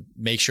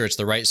it's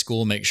the right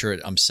school, make sure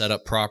I'm set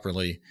up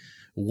properly.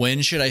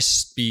 When should I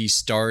be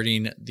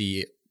starting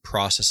the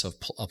process of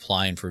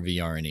applying for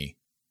VRNE?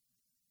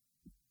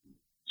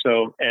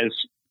 So as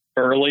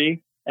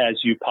early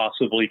as you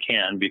possibly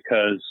can,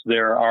 because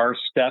there are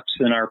steps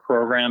in our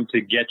program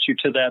to get you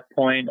to that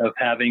point of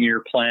having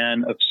your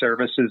plan of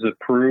services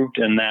approved,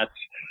 and that's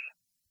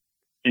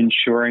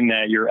ensuring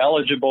that you're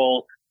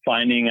eligible,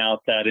 finding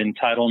out that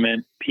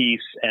entitlement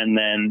piece, and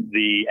then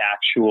the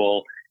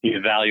actual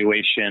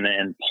evaluation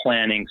and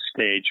planning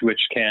stage, which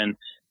can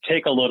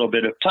take a little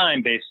bit of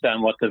time based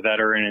on what the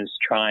veteran is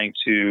trying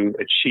to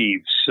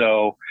achieve.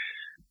 So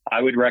I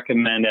would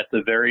recommend at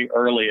the very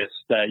earliest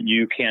that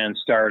you can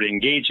start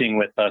engaging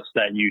with us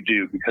that you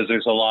do, because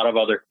there's a lot of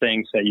other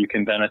things that you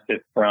can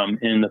benefit from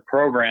in the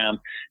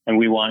program. And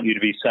we want you to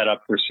be set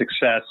up for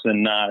success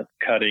and not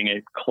cutting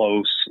it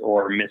close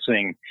or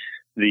missing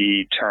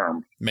the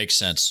term. Makes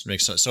sense.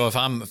 So if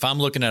I'm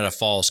looking at a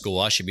fall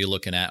school, I should be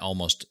looking at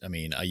almost,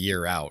 a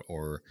year out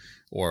or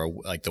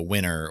like the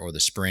winter or the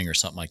spring or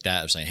something like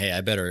that, of saying, hey,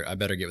 I better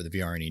get with the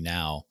VRNE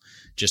now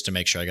just to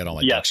make sure I got all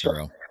my ducks in a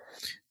row.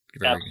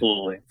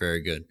 Absolutely.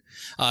 Very good.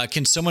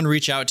 Can someone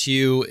reach out to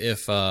you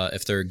if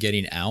they're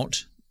getting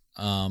out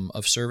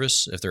of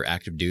service, if they're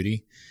active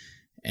duty,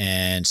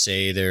 and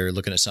say they're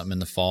looking at something in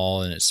the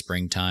fall and it's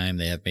springtime,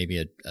 they have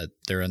maybe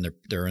they're in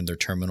their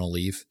terminal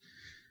leave?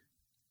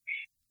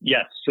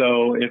 Yes.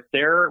 So if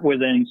they're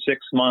within 6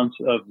 months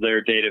of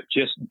their date of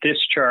just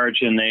discharge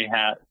and they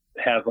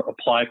have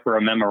applied for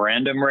a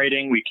memorandum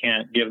rating, we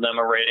can't give them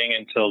a rating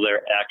until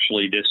they're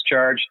actually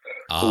discharged.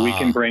 So we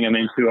can bring them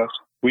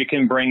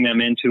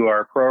into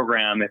our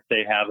program if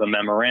they have a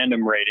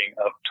memorandum rating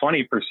of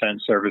 20%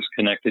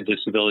 service-connected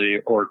disability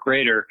or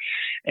greater.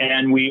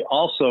 And we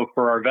also,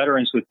 for our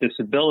veterans with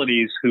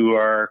disabilities who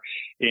are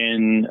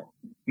in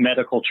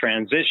medical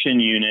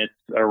transition units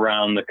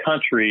around the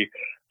country,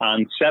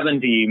 on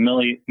 70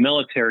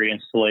 military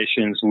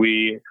installations,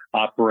 we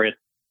operate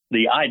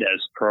the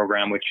IDES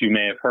program, which you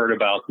may have heard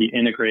about, the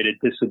Integrated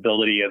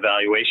Disability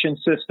Evaluation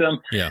System.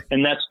 Yeah.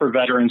 And that's for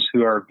veterans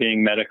who are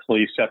being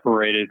medically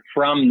separated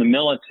from the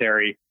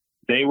military.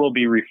 They will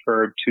be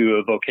referred to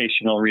a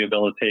vocational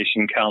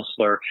rehabilitation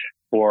counselor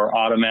for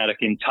automatic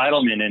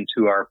entitlement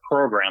into our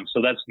program.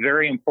 So that's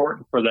very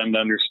important for them to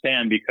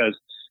understand, because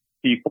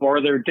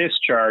before they're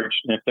discharged,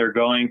 and if they're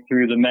going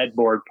through the med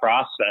board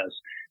process,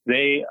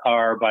 they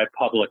are by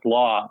public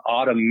law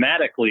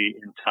automatically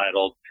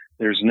entitled.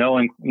 There's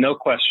no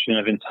question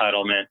of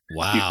entitlement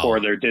before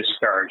they're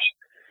discharged.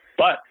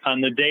 But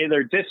on the day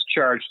they're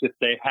discharged, if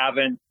they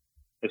haven't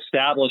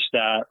established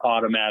that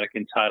automatic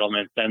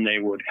entitlement, then they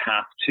would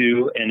have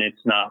to, and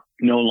it's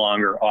no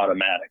longer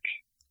automatic.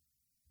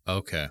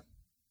 Okay.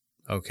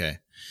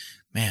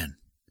 Man,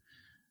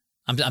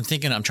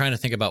 I'm trying to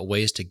think about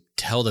ways to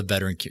tell the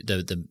veteran,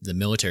 the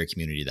military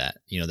community that,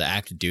 the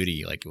active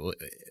duty, like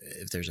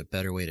if there's a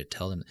better way to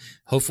tell them.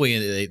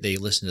 Hopefully they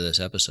listen to this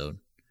episode.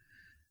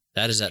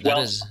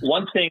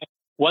 One thing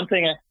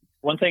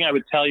I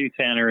would tell you,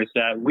 Tanner, is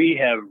that we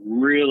have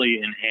really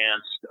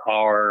enhanced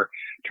our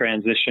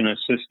transition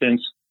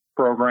assistance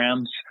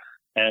programs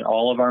at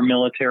all of our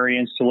military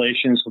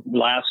installations.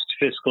 Last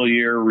fiscal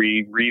year,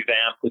 we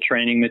revamped the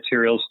training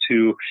materials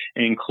to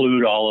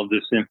include all of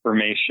this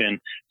information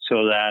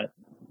so that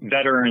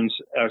veterans,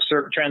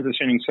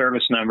 transitioning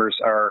service members,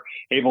 are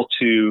able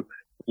to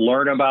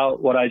learn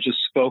about what I just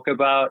spoke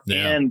about.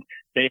 Yeah. And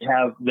they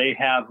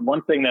have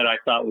one thing that I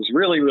thought was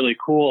really, really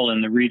cool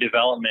in the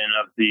redevelopment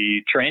of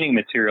the training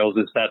materials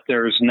is that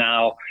there's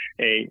now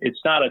it's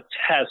not a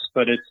test,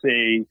 but it's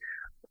a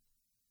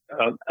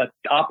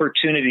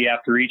opportunity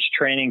after each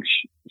training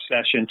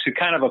session to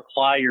kind of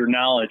apply your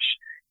knowledge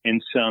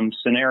in some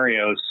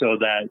scenarios so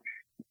that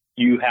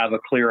you have a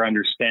clear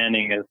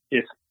understanding of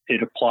if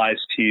it applies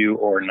to you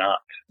or not.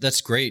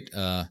 That's great.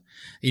 But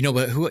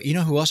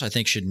who else I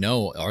think should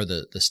know are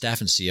the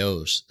staff and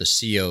COs, the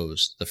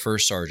COs, the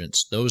first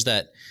sergeants, those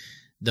that,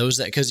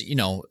 because,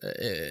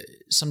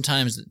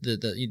 sometimes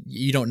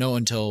you don't know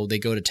until they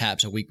go to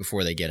TAPS a week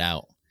before they get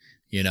out,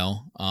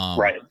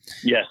 Right.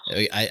 Yes.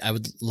 I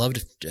would love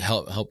to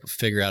help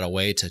figure out a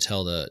way to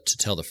tell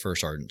the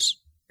first sergeants,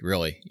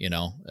 really,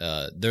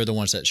 they're the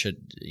ones that should,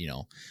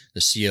 the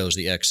COs,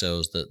 the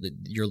XOs,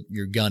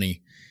 your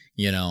gunny,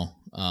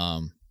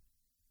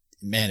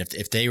 man,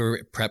 if they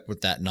were prepped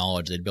with that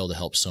knowledge, they'd be able to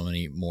help so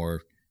many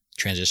more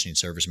transitioning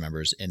service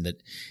members in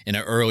an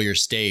earlier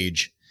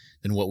stage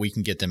than what we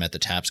can get them at the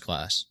TAPS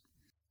class.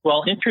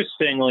 Well,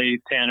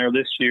 interestingly, Tanner,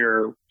 this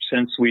year,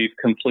 since we've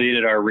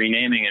completed our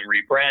renaming and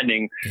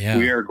rebranding,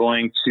 we are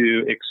going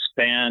to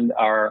expand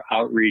our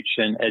outreach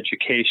and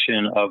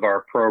education of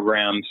our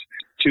programs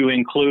to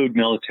include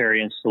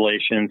military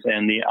installations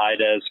and the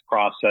IDES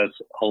process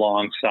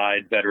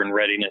alongside veteran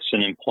readiness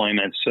and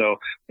employment. So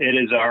it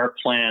is our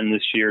plan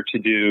this year to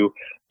do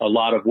a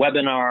lot of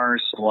webinars,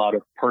 a lot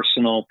of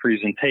personal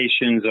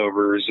presentations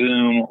over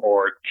Zoom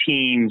or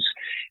Teams,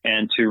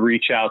 and to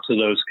reach out to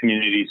those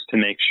communities to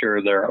make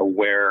sure they're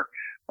aware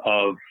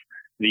of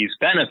these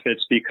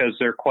benefits, because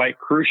they're quite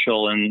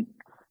crucial in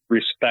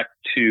respect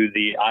to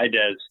the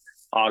IDES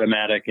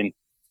automatic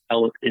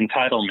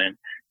entitlement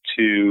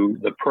to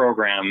the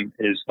program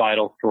is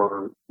vital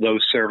for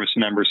those service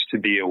members to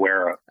be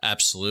aware of.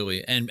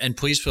 Absolutely. And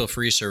please feel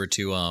free, sir,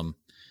 to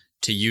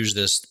use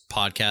this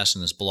podcast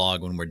and this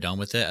blog when we're done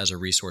with it as a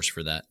resource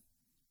for that.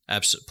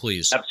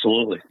 Please.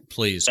 Absolutely.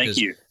 Please. Thank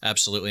you.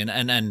 Absolutely.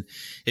 And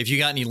if you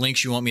got any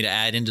links you want me to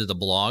add into the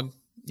blog,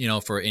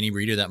 for any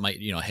reader that might,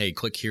 hey,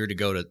 click here to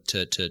go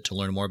to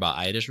learn more about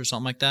IDES or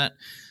something like that,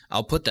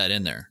 I'll put that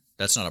in there.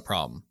 That's not a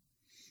problem.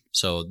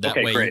 So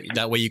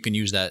that way you can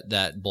use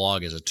that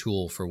blog as a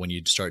tool for when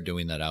you start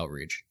doing that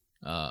outreach.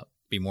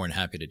 Be more than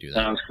happy to do that.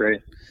 Sounds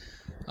great.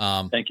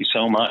 Thank you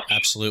so much.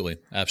 Absolutely.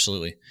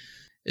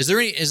 Is there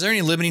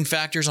any limiting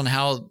factors on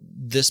how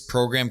this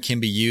program can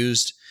be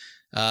used?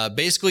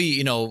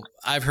 Basically,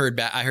 I heard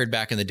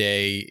back in the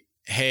day,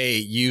 hey,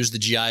 use the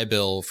GI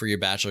Bill for your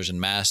bachelor's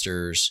and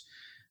master's,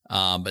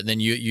 but then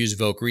you use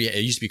Voc Rehab.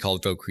 It used to be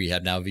called Voc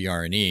Rehab, now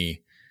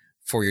VRNE,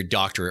 for your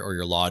doctorate or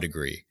your law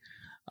degree.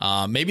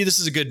 Maybe this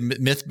is a good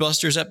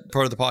Mythbusters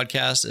part of the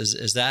podcast.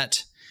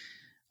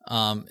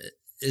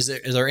 Is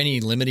there any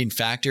limiting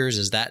factors?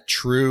 Is that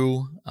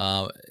true?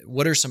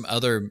 What are some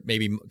other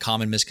maybe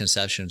common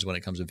misconceptions when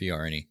it comes to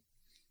VRNE?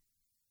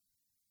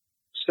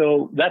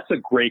 So that's a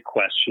great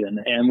question.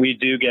 And we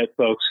do get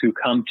folks who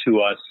come to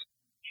us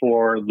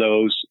for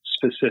those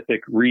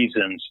specific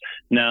reasons.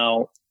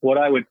 Now, what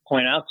I would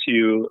point out to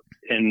you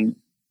in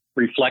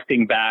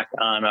reflecting back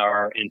on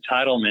our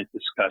entitlement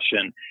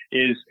discussion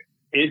is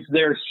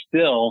there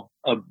still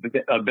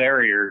a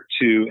barrier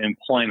to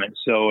employment?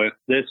 So if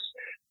this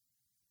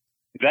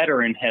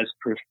veteran has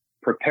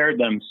prepared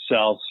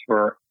themselves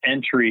for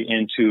entry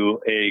into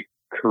a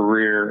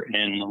career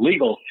in the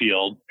legal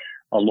field,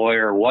 a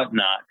lawyer,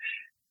 whatnot,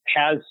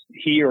 has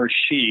he or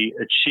she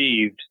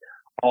achieved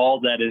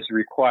all that is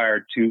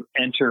required to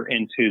enter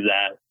into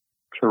that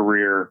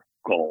career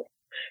goal?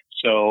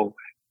 So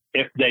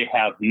if they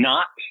have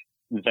not,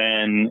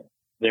 then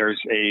there's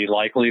a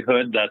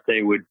likelihood that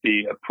they would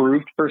be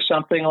approved for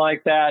something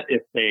like that.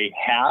 If they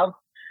have,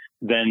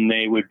 then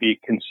they would be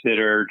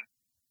considered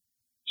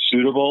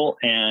suitable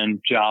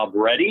and job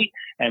ready,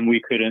 and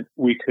we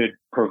could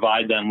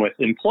provide them with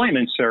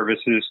employment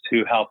services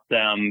to help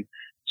them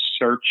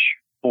search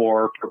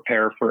for,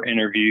 prepare for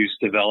interviews,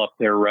 develop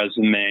their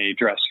resume,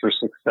 dress for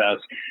success,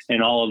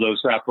 and all of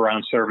those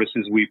wraparound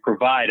services we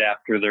provide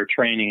after their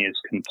training is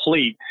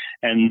complete,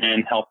 and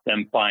then help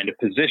them find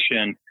a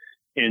position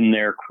in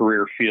their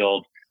career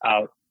field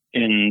out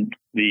in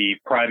the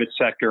private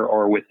sector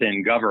or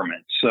within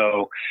government.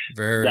 So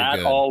that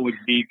would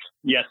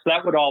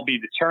all be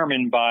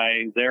determined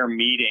by their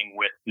meeting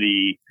with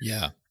the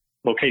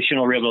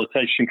Vocational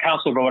Rehabilitation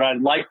Counselor. But what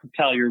I'd like to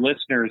tell your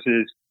listeners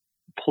is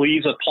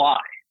please apply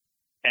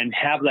and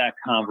have that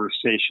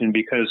conversation,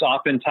 because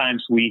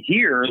oftentimes we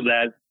hear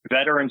that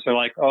veterans are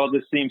like, oh,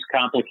 this seems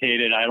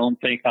complicated. I don't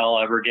think I'll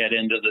ever get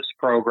into this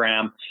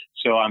program,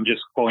 so I'm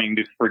just going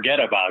to forget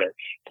about it.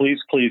 Please,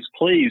 please,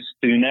 please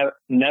do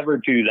never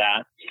do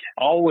that.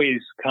 Always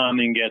come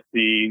and get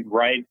the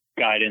right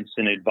guidance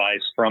and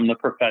advice from the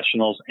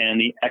professionals and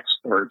the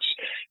experts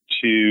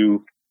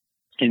to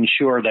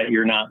ensure that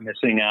you're not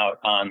missing out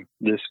on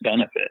this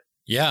benefit.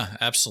 Yeah,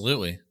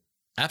 absolutely.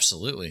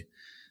 Absolutely.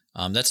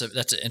 That's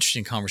an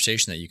interesting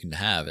conversation that you can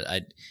have.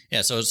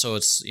 So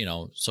it's,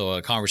 so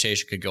a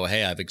conversation could go,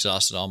 hey, I've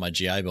exhausted all my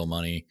GI Bill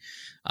money.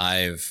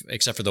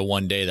 Except for the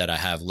one day that I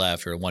have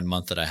left, or 1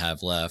 month that I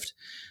have left.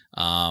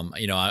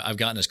 I've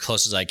gotten as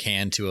close as I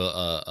can to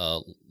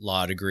a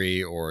law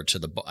degree, or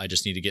I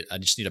just need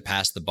to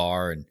pass the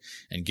bar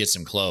and get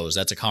some clothes.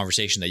 That's a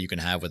conversation that you can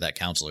have with that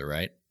counselor,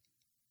 right?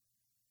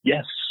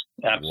 Yes,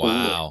 absolutely.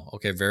 Wow.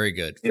 Okay. Very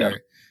good. Yeah.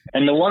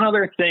 And the one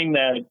other thing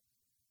that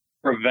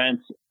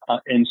prevents,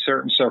 in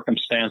certain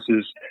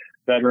circumstances,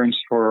 veterans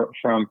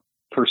from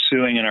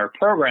pursuing in our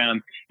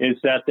program is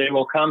that they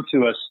will come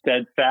to us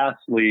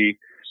steadfastly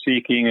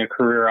seeking a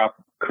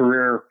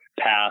career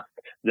path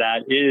that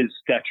is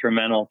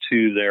detrimental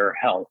to their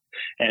health,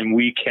 and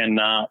we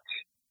cannot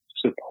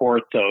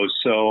support those.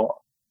 So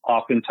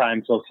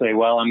oftentimes they'll say,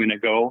 well, I'm going to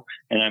go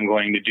and I'm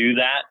going to do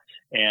that,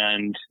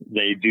 and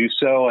they do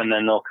so, and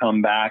then they'll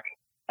come back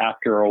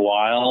after a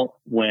while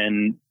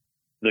when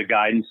the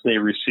guidance they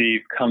receive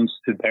comes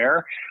to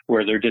bear,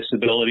 where their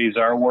disabilities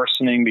are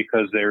worsening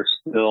because they're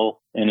still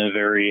in a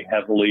very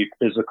heavily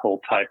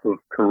physical type of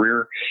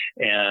career.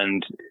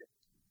 And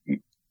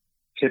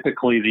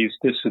typically these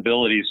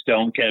disabilities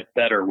don't get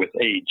better with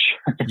age.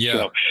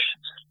 Yeah.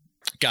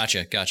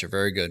 Gotcha.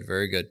 Very good.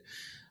 Very good.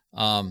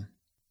 Well,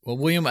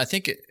 William, I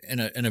think in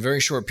a very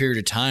short period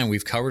of time,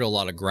 we've covered a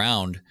lot of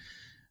ground.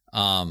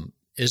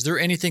 Is there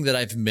anything that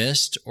I've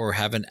missed or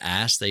haven't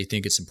asked that you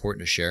think it's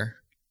important to share?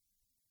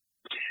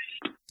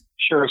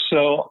 Sure.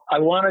 So I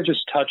want to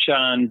just touch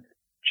on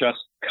just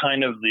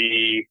kind of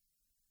the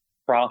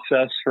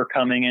process for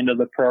coming into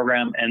the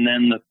program, and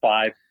then the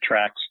 5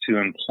 tracks to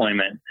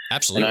employment.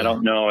 Absolutely. And I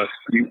don't know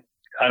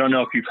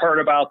if you've heard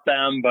about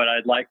them, but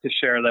I'd like to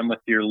share them with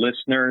your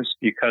listeners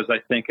because I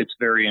think it's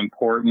very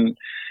important.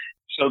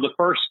 So the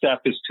first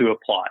step is to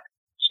apply.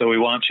 So we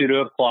want you to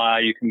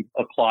apply. You can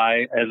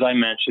apply, as I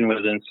mentioned,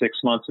 within 6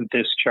 months of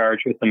discharge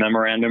with the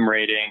memorandum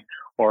rating,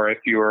 or if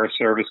you're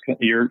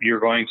you're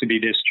going to be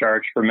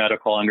discharged for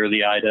medical under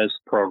the IDES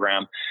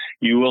program,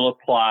 you will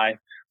apply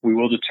We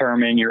will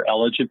determine your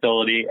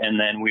eligibility, and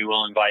then we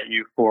will invite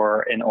you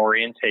for an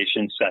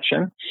orientation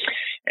session.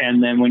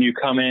 And then when you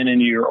come in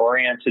and you're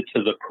oriented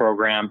to the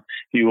program,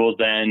 you will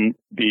then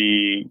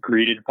be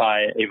greeted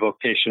by a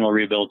vocational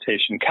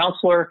rehabilitation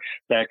counselor.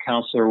 That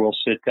counselor will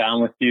sit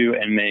down with you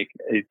and make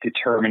a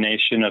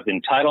determination of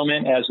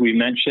entitlement, as we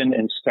mentioned,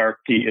 and start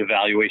the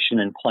evaluation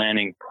and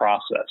planning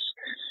process.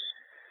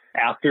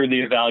 After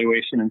the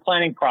evaluation and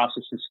planning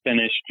process is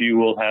finished, you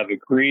will have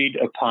agreed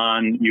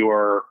upon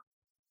your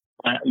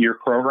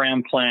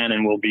program plan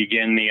and will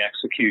begin the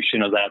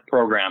execution of that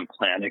program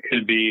plan. It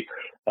could be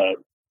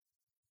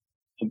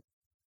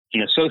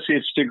an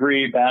associate's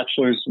degree,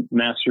 bachelor's,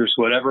 master's,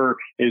 whatever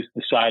is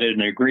decided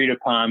and agreed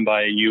upon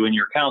by you and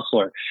your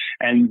counselor.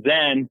 And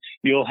then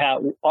you'll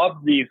have,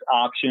 of these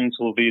options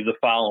will be the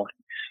following.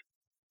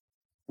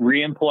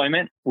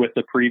 Reemployment with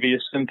the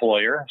previous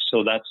employer.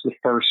 So that's the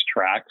first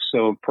track.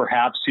 So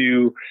perhaps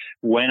you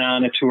went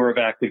on a tour of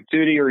active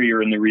duty or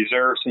you're in the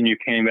reserves and you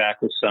came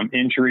back with some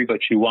injury, but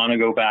you want to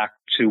go back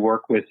to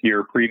work with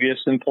your previous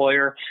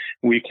employer.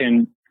 We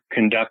can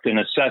conduct an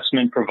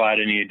assessment, provide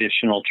any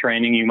additional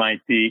training you might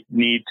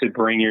need to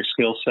bring your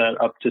skill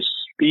set up to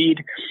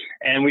speed,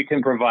 and we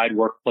can provide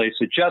workplace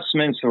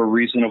adjustments or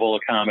reasonable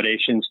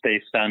accommodations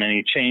based on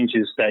any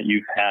changes that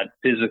you've had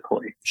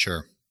physically.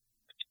 Sure.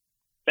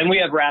 Then we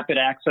have rapid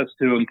access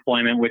to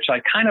employment, which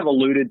I kind of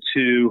alluded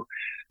to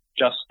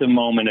just a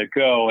moment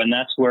ago, and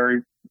that's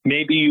where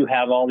maybe you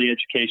have all the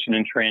education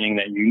and training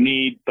that you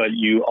need, but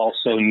you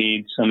also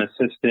need some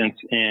assistance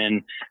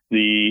in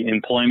the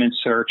employment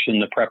search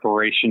and the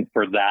preparation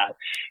for that.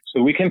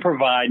 So we can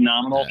provide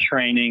nominal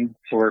training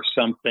for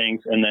some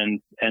things and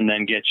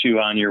then get you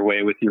on your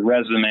way with your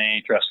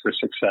resume, dress for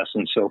success,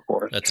 and so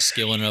forth. That's a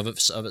skill in and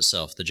of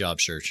itself, the job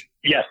search.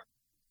 Yes.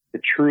 It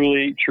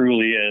truly,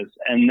 truly is.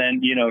 And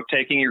then,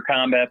 taking your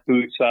combat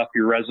boots off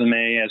your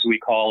resume, as we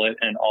call it,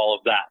 and all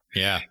of that.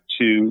 Yeah.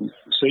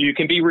 So you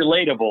can be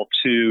relatable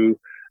to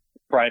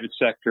private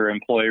sector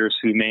employers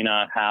who may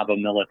not have a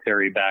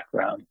military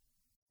background.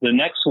 The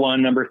next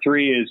one, number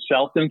 3, is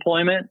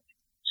self-employment.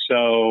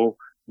 So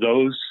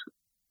those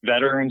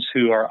veterans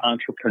who are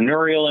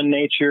entrepreneurial in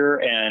nature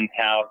and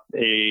have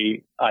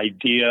a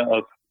idea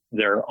of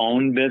their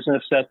own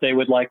business that they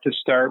would like to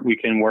start, we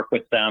can work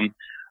with them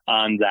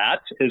on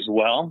that as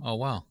well. Oh,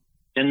 wow.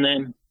 And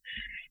then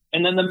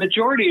the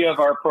majority of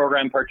our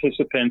program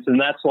participants, and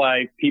that's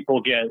why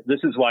people get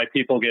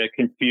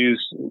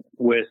confused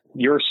with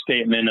your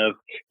statement of,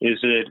 is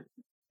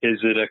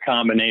it a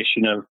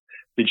combination of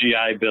the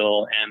GI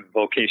Bill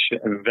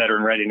and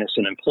veteran readiness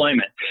and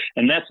employment?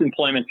 And that's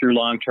employment through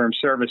long-term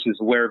services,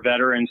 where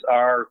veterans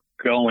are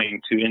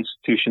going to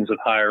institutions of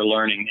higher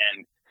learning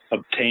and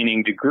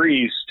obtaining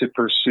degrees to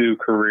pursue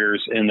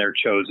careers in their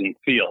chosen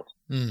field.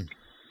 Mm.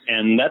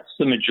 And that's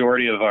the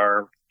majority of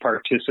our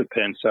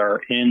participants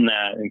are in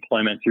that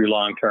employment through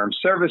long-term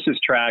services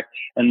track.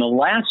 And the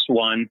last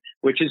one,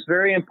 which is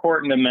very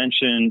important to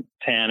mention,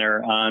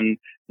 Tanner, on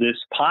this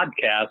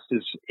podcast,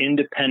 is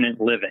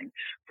independent living.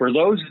 For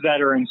those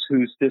veterans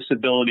whose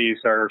disabilities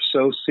are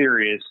so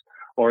serious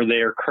or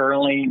they are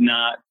currently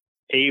not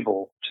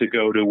able to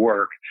go to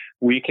work,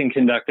 we can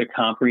conduct a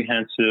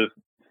comprehensive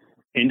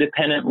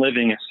independent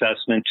living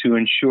assessment to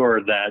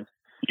ensure that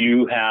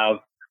you have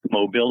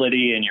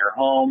mobility in your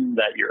home,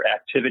 that your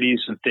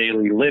activities of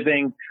daily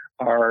living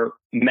are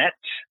met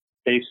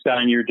based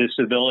on your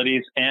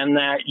disabilities, and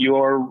that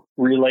your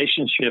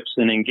relationships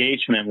and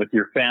engagement with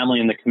your family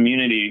and the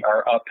community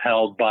are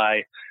upheld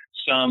by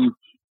some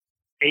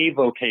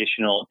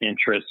avocational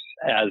interests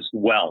as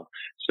well.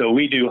 So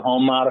we do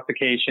home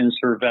modifications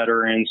for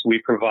veterans.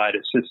 We provide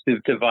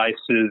assistive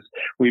devices.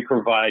 We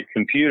provide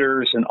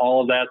computers and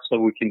all of that so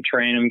we can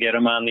train them, get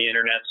them on the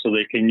internet so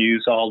they can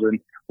use all the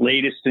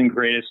latest and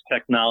greatest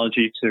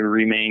technology to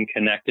remain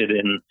connected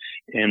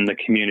in the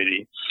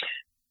community.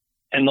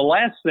 And the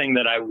last thing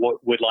that I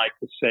would like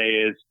to say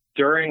is,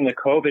 during the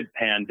COVID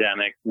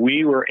pandemic,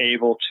 we were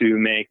able to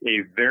make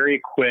a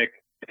very quick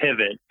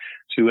pivot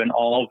to an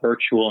all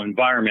virtual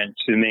environment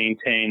to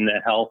maintain the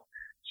health,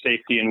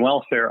 safety, and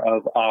welfare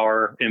of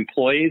our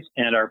employees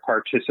and our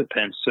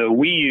participants. So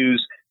we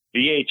use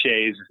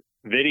VHA's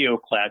video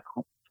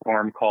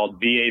platform called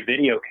VA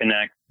Video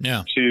Connect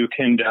to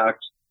conduct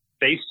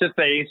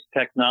face-to-face,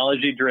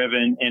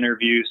 technology-driven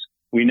interviews.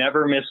 We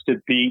never missed a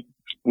beat.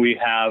 We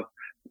have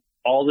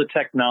all the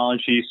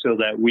technology so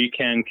that we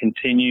can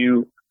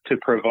continue to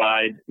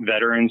provide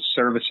veterans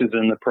services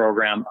in the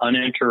program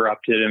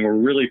uninterrupted, and we're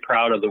really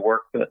proud of the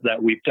work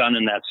that we've done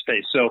in that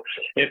space. So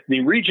if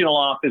the regional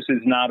office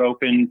is not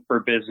open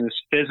for business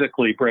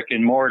physically, brick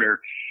and mortar,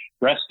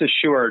 rest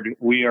assured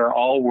we are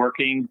all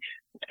working.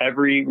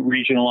 Every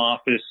regional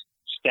office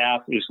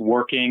staff is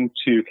working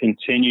to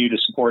continue to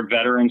support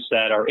veterans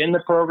that are in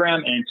the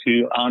program and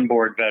to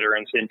onboard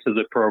veterans into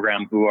the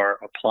program who are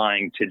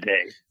applying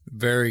today.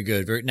 Very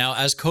good. Now,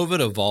 as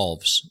COVID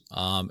evolves,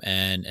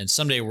 and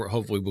someday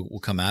hopefully we'll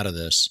come out of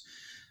this,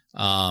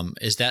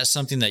 is that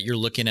something that you're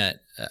looking at,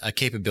 a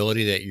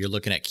capability that you're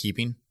looking at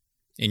keeping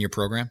in your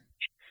program?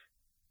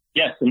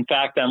 Yes, in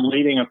fact, I'm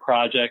leading a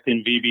project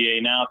in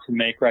VBA now to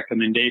make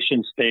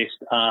recommendations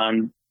based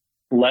on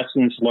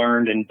lessons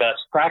learned and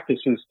best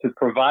practices to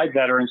provide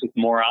veterans with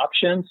more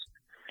options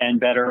and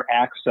better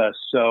access.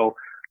 So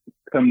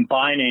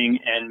combining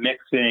and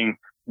mixing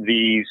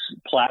these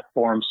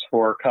platforms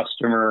for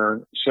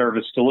customer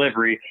service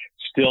delivery,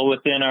 still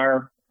within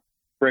our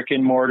brick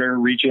and mortar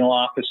regional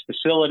office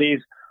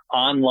facilities,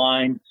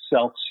 online,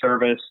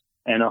 self-service,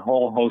 and a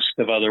whole host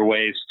of other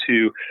ways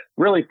to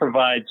really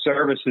provide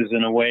services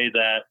in a way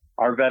that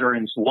our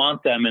veterans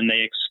want them and they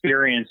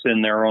experience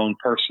in their own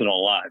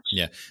personal lives.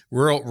 Yeah.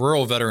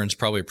 Rural veterans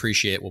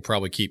will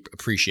probably keep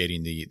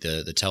appreciating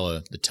the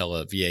Tele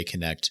VA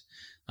Connect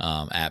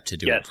app to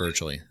do it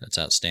virtually. That's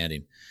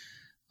outstanding.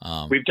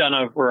 We've done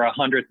over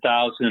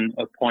 100,000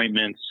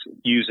 appointments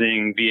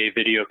using VA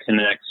Video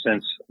Connect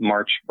since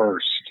March 1st.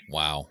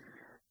 Wow.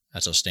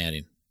 That's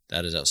outstanding.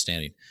 That is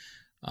outstanding.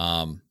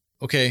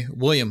 Okay,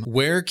 William,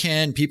 where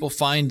can people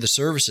find the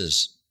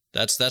services?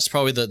 That's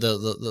probably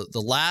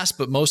the last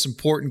but most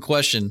important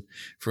question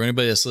for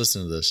anybody that's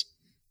listening to this.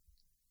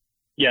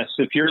 Yes,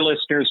 if your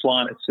listeners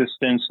want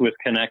assistance with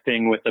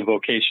connecting with a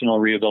vocational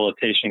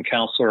rehabilitation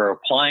counselor or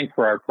applying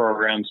for our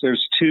programs,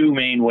 there's two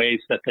main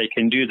ways that they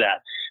can do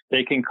that.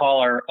 They can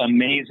call our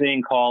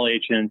amazing call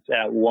agents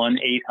at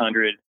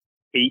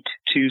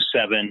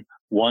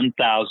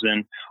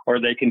 1-800-827-1000, or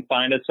they can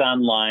find us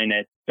online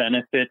at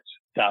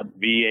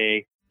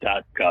benefits.va.gov.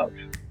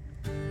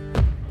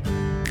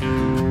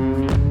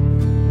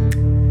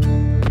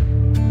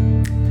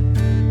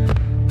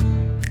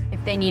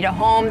 If they need a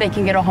home, they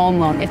can get a home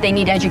loan. If they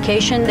need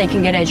education, they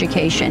can get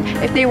education.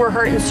 If they were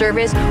hurt in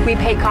service, we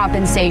pay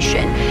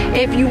compensation.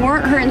 If you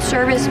weren't hurt in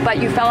service,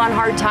 but you fell on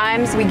hard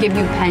times, we give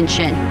you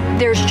pension.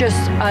 There's just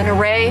an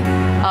array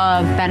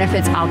of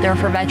benefits out there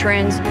for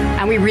veterans,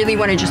 and we really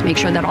want to just make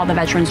sure that all the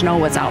veterans know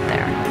what's out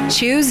there.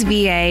 Choose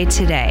VA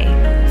today.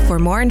 For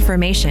more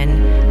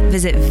information,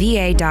 visit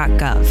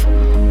va.gov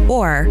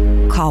or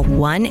call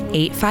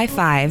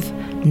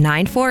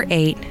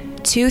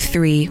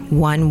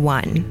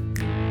 1-855-948-2311.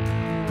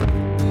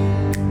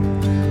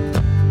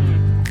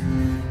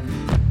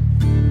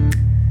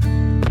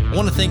 I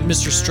want to thank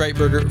Mr.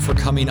 Streitberger for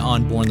coming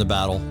on Born the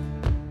Battle.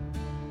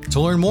 To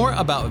learn more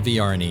about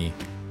VRNE,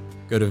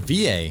 go to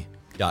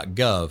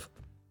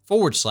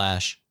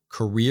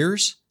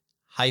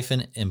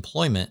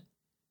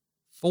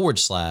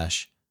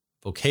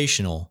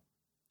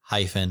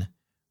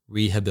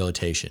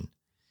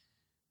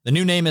The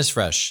new name is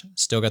fresh,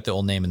 still got the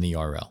old name in the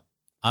URL.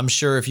 I'm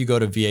sure if you go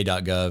to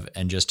va.gov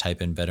and just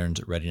type in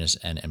Veterans Readiness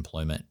and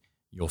Employment,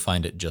 you'll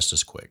find it just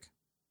as quick.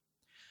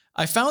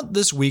 I found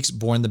this week's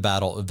Born the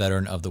Battle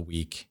Veteran of the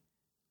Week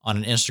on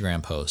an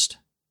Instagram post,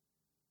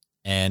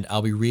 and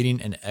I'll be reading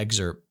an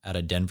excerpt out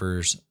of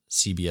Denver's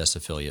CBS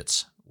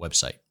Affiliates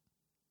website.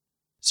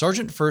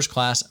 Sergeant First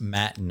Class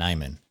Matt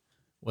Nyman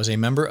was a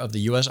member of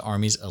the U.S.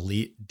 Army's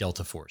elite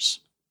Delta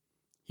Force.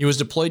 He was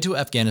deployed to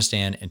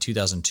Afghanistan in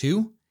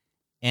 2002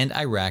 and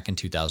Iraq in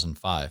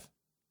 2005.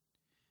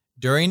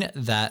 During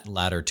that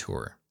latter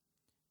tour,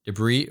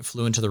 debris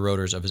flew into the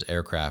rotors of his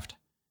aircraft,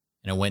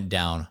 and it went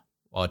down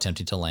while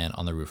attempting to land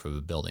on the roof of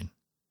a building.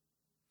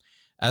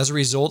 As a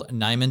result,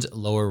 Nyman's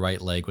lower right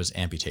leg was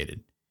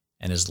amputated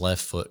and his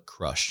left foot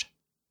crushed.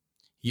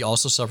 He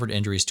also suffered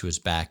injuries to his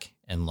back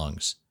and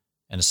lungs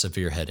and a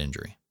severe head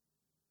injury.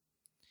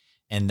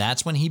 And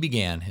that's when he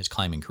began his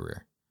climbing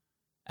career,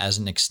 as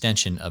an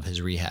extension of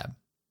his rehab.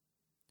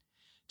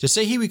 To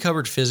say he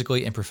recovered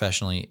physically and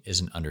professionally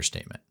is an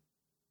understatement.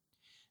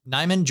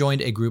 Nyman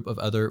joined a group of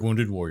other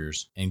wounded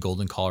warriors in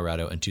Golden,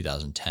 Colorado in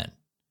 2010.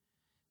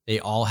 They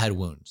all had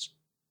wounds,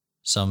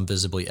 some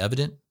visibly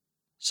evident,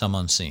 some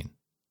unseen.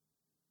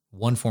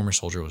 One former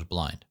soldier was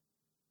blind.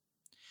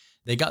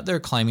 They got their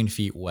climbing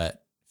feet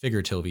wet,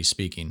 figuratively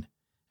speaking,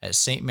 at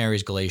St.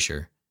 Mary's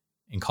Glacier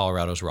in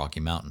Colorado's Rocky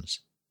Mountains.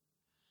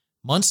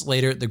 Months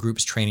later, the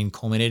group's training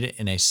culminated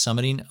in a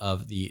summiting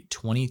of the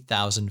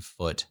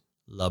 20,000-foot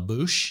La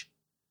Bouche.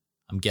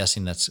 I'm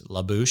guessing that's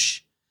La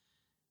Bouche,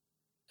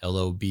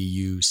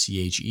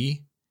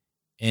 Lobuche,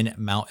 in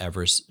Mount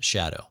Everest's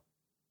shadow.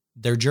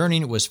 Their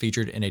journey was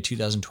featured in a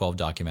 2012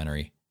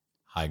 documentary,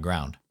 High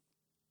Ground.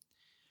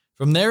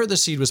 From there, the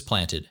seed was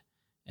planted,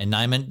 and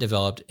Nyman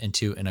developed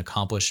into an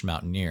accomplished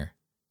mountaineer.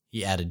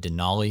 He added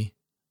Denali,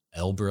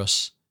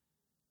 Elbrus,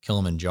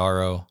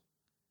 Kilimanjaro,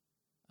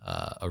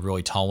 a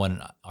really tall one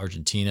in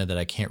Argentina that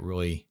I can't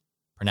really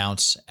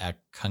pronounce,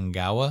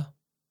 Aconcagua,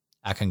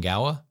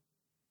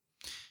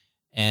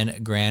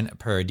 and Gran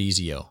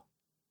Paradiso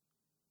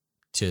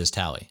to his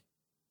tally.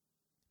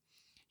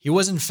 He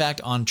was in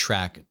fact on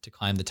track to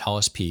climb the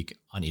tallest peak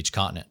on each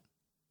continent.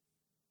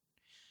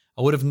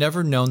 I would have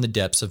never known the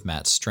depths of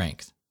Matt's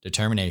strength,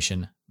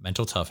 determination,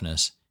 mental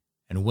toughness,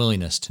 and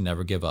willingness to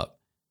never give up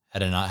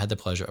have I not had the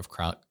pleasure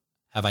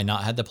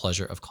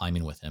of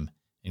climbing with him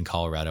in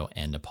Colorado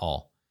and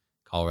Nepal,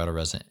 Colorado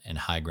resident and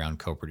High Ground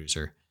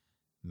co-producer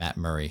Matt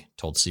Murray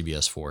told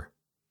CBS 4.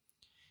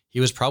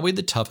 He was probably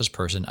the toughest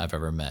person I've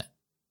ever met,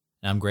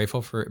 and I'm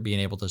grateful for being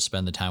able to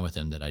spend the time with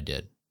him that I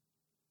did.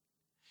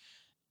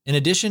 In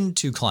addition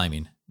to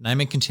climbing,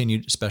 Nyman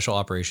continued special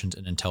operations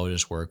and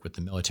intelligence work with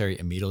the military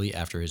immediately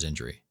after his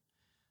injury.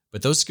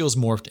 But those skills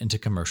morphed into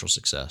commercial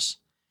success.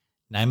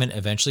 Nyman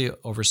eventually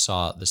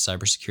oversaw the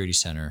Cybersecurity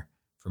Center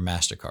for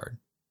MasterCard,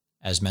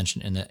 as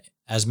mentioned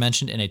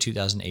in a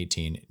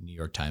 2018 New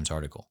York Times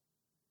article.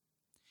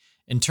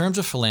 In terms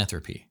of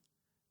philanthropy,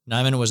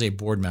 Nyman was a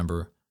board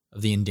member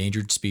of the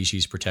Endangered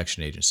Species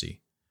Protection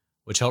Agency,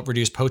 which helped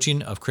reduce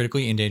poaching of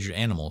critically endangered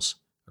animals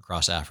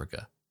across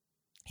Africa.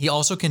 He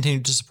also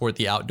continued to support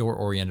the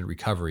outdoor-oriented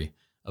recovery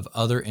of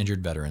other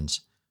injured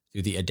veterans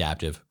through the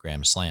Adaptive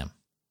Grand Slam.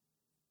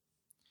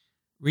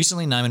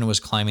 Recently, Nyman was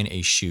climbing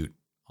a chute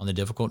on the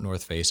difficult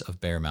north face of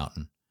Bear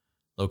Mountain,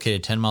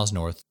 located 10 miles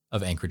north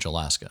of Anchorage,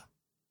 Alaska,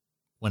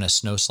 when a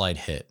snowslide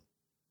hit.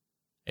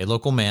 A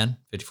local man,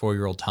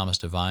 54-year-old Thomas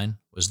Devine,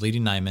 was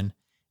leading Nyman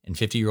and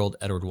 50-year-old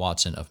Edward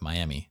Watson of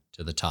Miami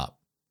to the top.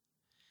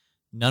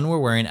 None were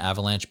wearing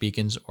avalanche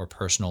beacons or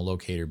personal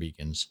locator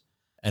beacons,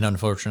 and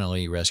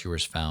unfortunately,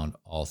 rescuers found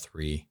all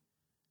three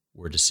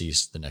were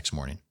deceased the next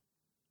morning.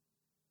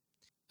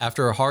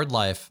 After a hard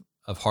life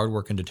of hard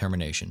work and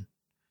determination,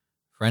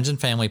 friends and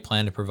family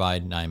planned to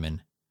provide Nyman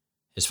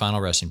his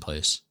final resting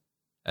place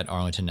at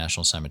Arlington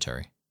National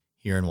Cemetery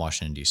here in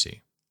Washington,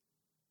 D.C.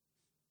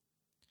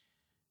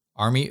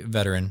 Army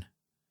veteran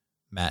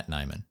Matt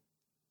Nyman.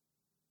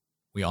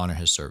 We honor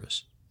his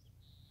service.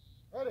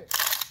 Ready.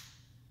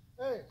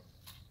 Hey.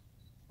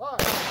 Fire.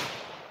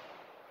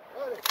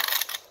 Ready.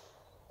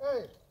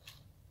 Hey.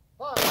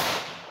 Fire.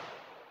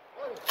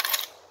 Ready.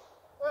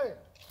 Hey.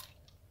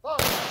 Fire.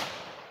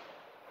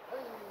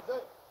 Hey.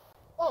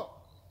 Oh.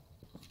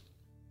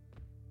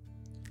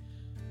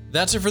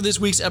 That's it for this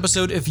week's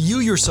episode. If you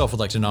yourself would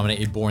like to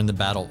nominate a Born the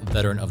Battle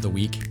Veteran of the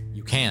Week,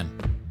 you can.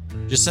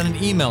 Just send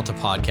an email to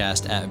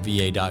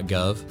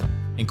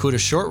podcast@va.gov, include a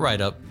short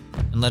write-up,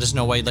 and let us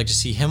know why you'd like to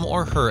see him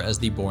or her as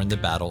the Born the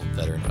Battle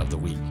Veteran of the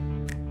Week.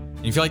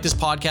 And if you like this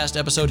podcast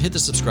episode, hit the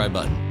subscribe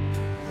button.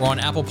 We're on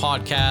Apple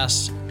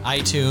Podcasts,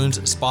 iTunes,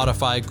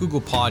 Spotify,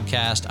 Google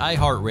Podcast,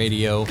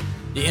 iHeartRadio.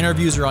 The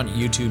interviews are on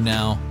YouTube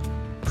now.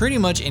 Pretty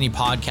much any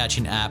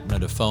podcatching app, no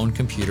to phone,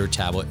 computer,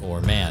 tablet,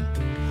 or man.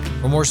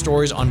 For more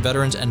stories on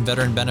veterans and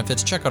veteran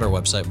benefits, check out our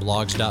website,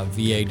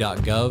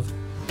 blogs.va.gov,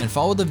 and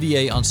follow the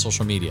VA on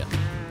social media: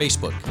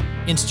 Facebook,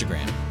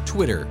 Instagram,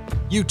 Twitter,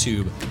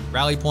 YouTube,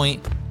 Rally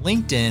Point,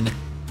 LinkedIn,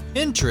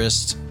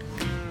 Pinterest,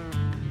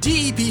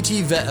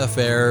 DEPT Vet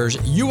Affairs,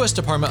 U.S.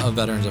 Department of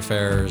Veterans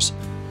Affairs.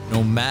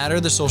 No matter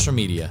the social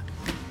media,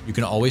 you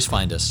can always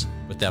find us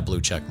with that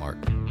blue check mark.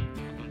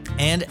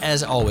 And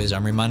as always,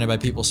 I'm reminded by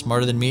people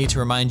smarter than me to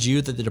remind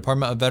you that the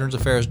Department of Veterans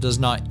Affairs does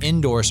not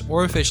endorse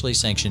or officially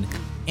sanction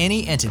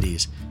any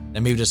entities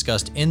that may be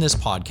discussed in this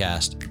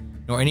podcast,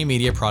 nor any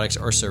media products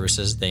or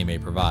services they may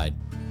provide.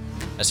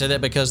 I say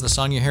that because the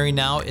song you're hearing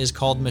now is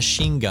called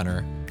Machine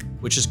Gunner,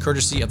 which is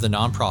courtesy of the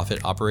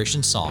nonprofit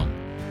Operation Song,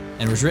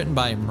 and was written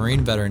by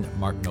Marine veteran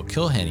Martin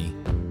O'Kilhenny,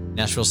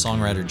 Nashville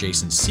songwriter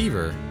Jason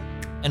Seaver,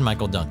 and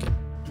Michael Duncan.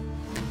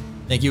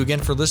 Thank you again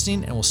for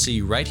listening, and we'll see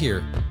you right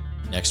here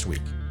next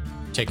week.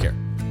 Take care.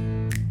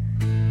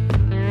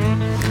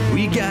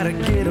 We gotta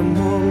get 'em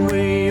one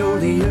way or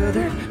the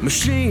other.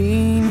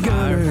 Machine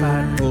gunner,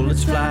 firefight,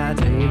 bullets fly,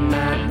 day and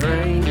night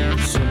rain.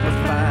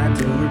 Simplified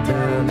till we die,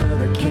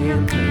 another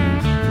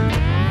campaign.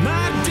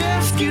 My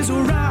desk is a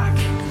rock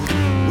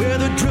where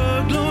the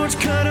drug lords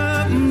cut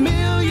up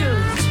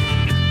millions.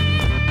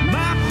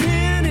 My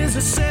pen is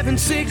a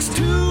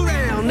 7.62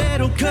 round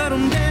that'll cut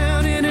 'em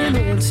down in an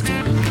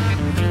instant.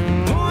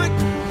 Point,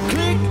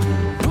 click,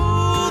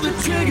 pull the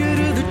trigger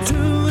to the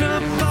tune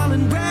of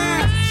falling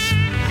brass.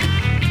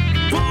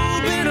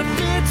 Full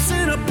benefits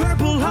and a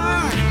purple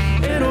heart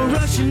and a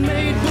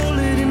Russian-made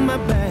bullet in my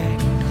bag.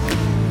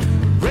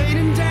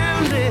 Raining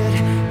down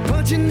lead,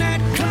 punching that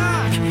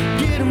clock.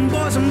 Get 'em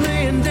boys, I'm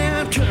laying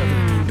down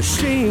cover.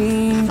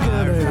 Machine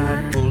gunner,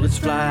 firefight, bullets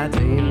fly,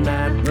 day and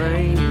night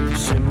rain.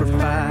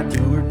 Simplified,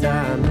 do or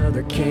die,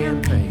 another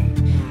campaign.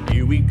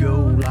 Here we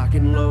go, lock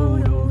and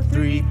load,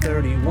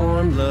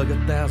 0331. Lug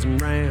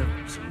 1,000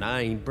 rounds, and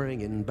I ain't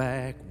bringing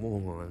back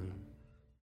one.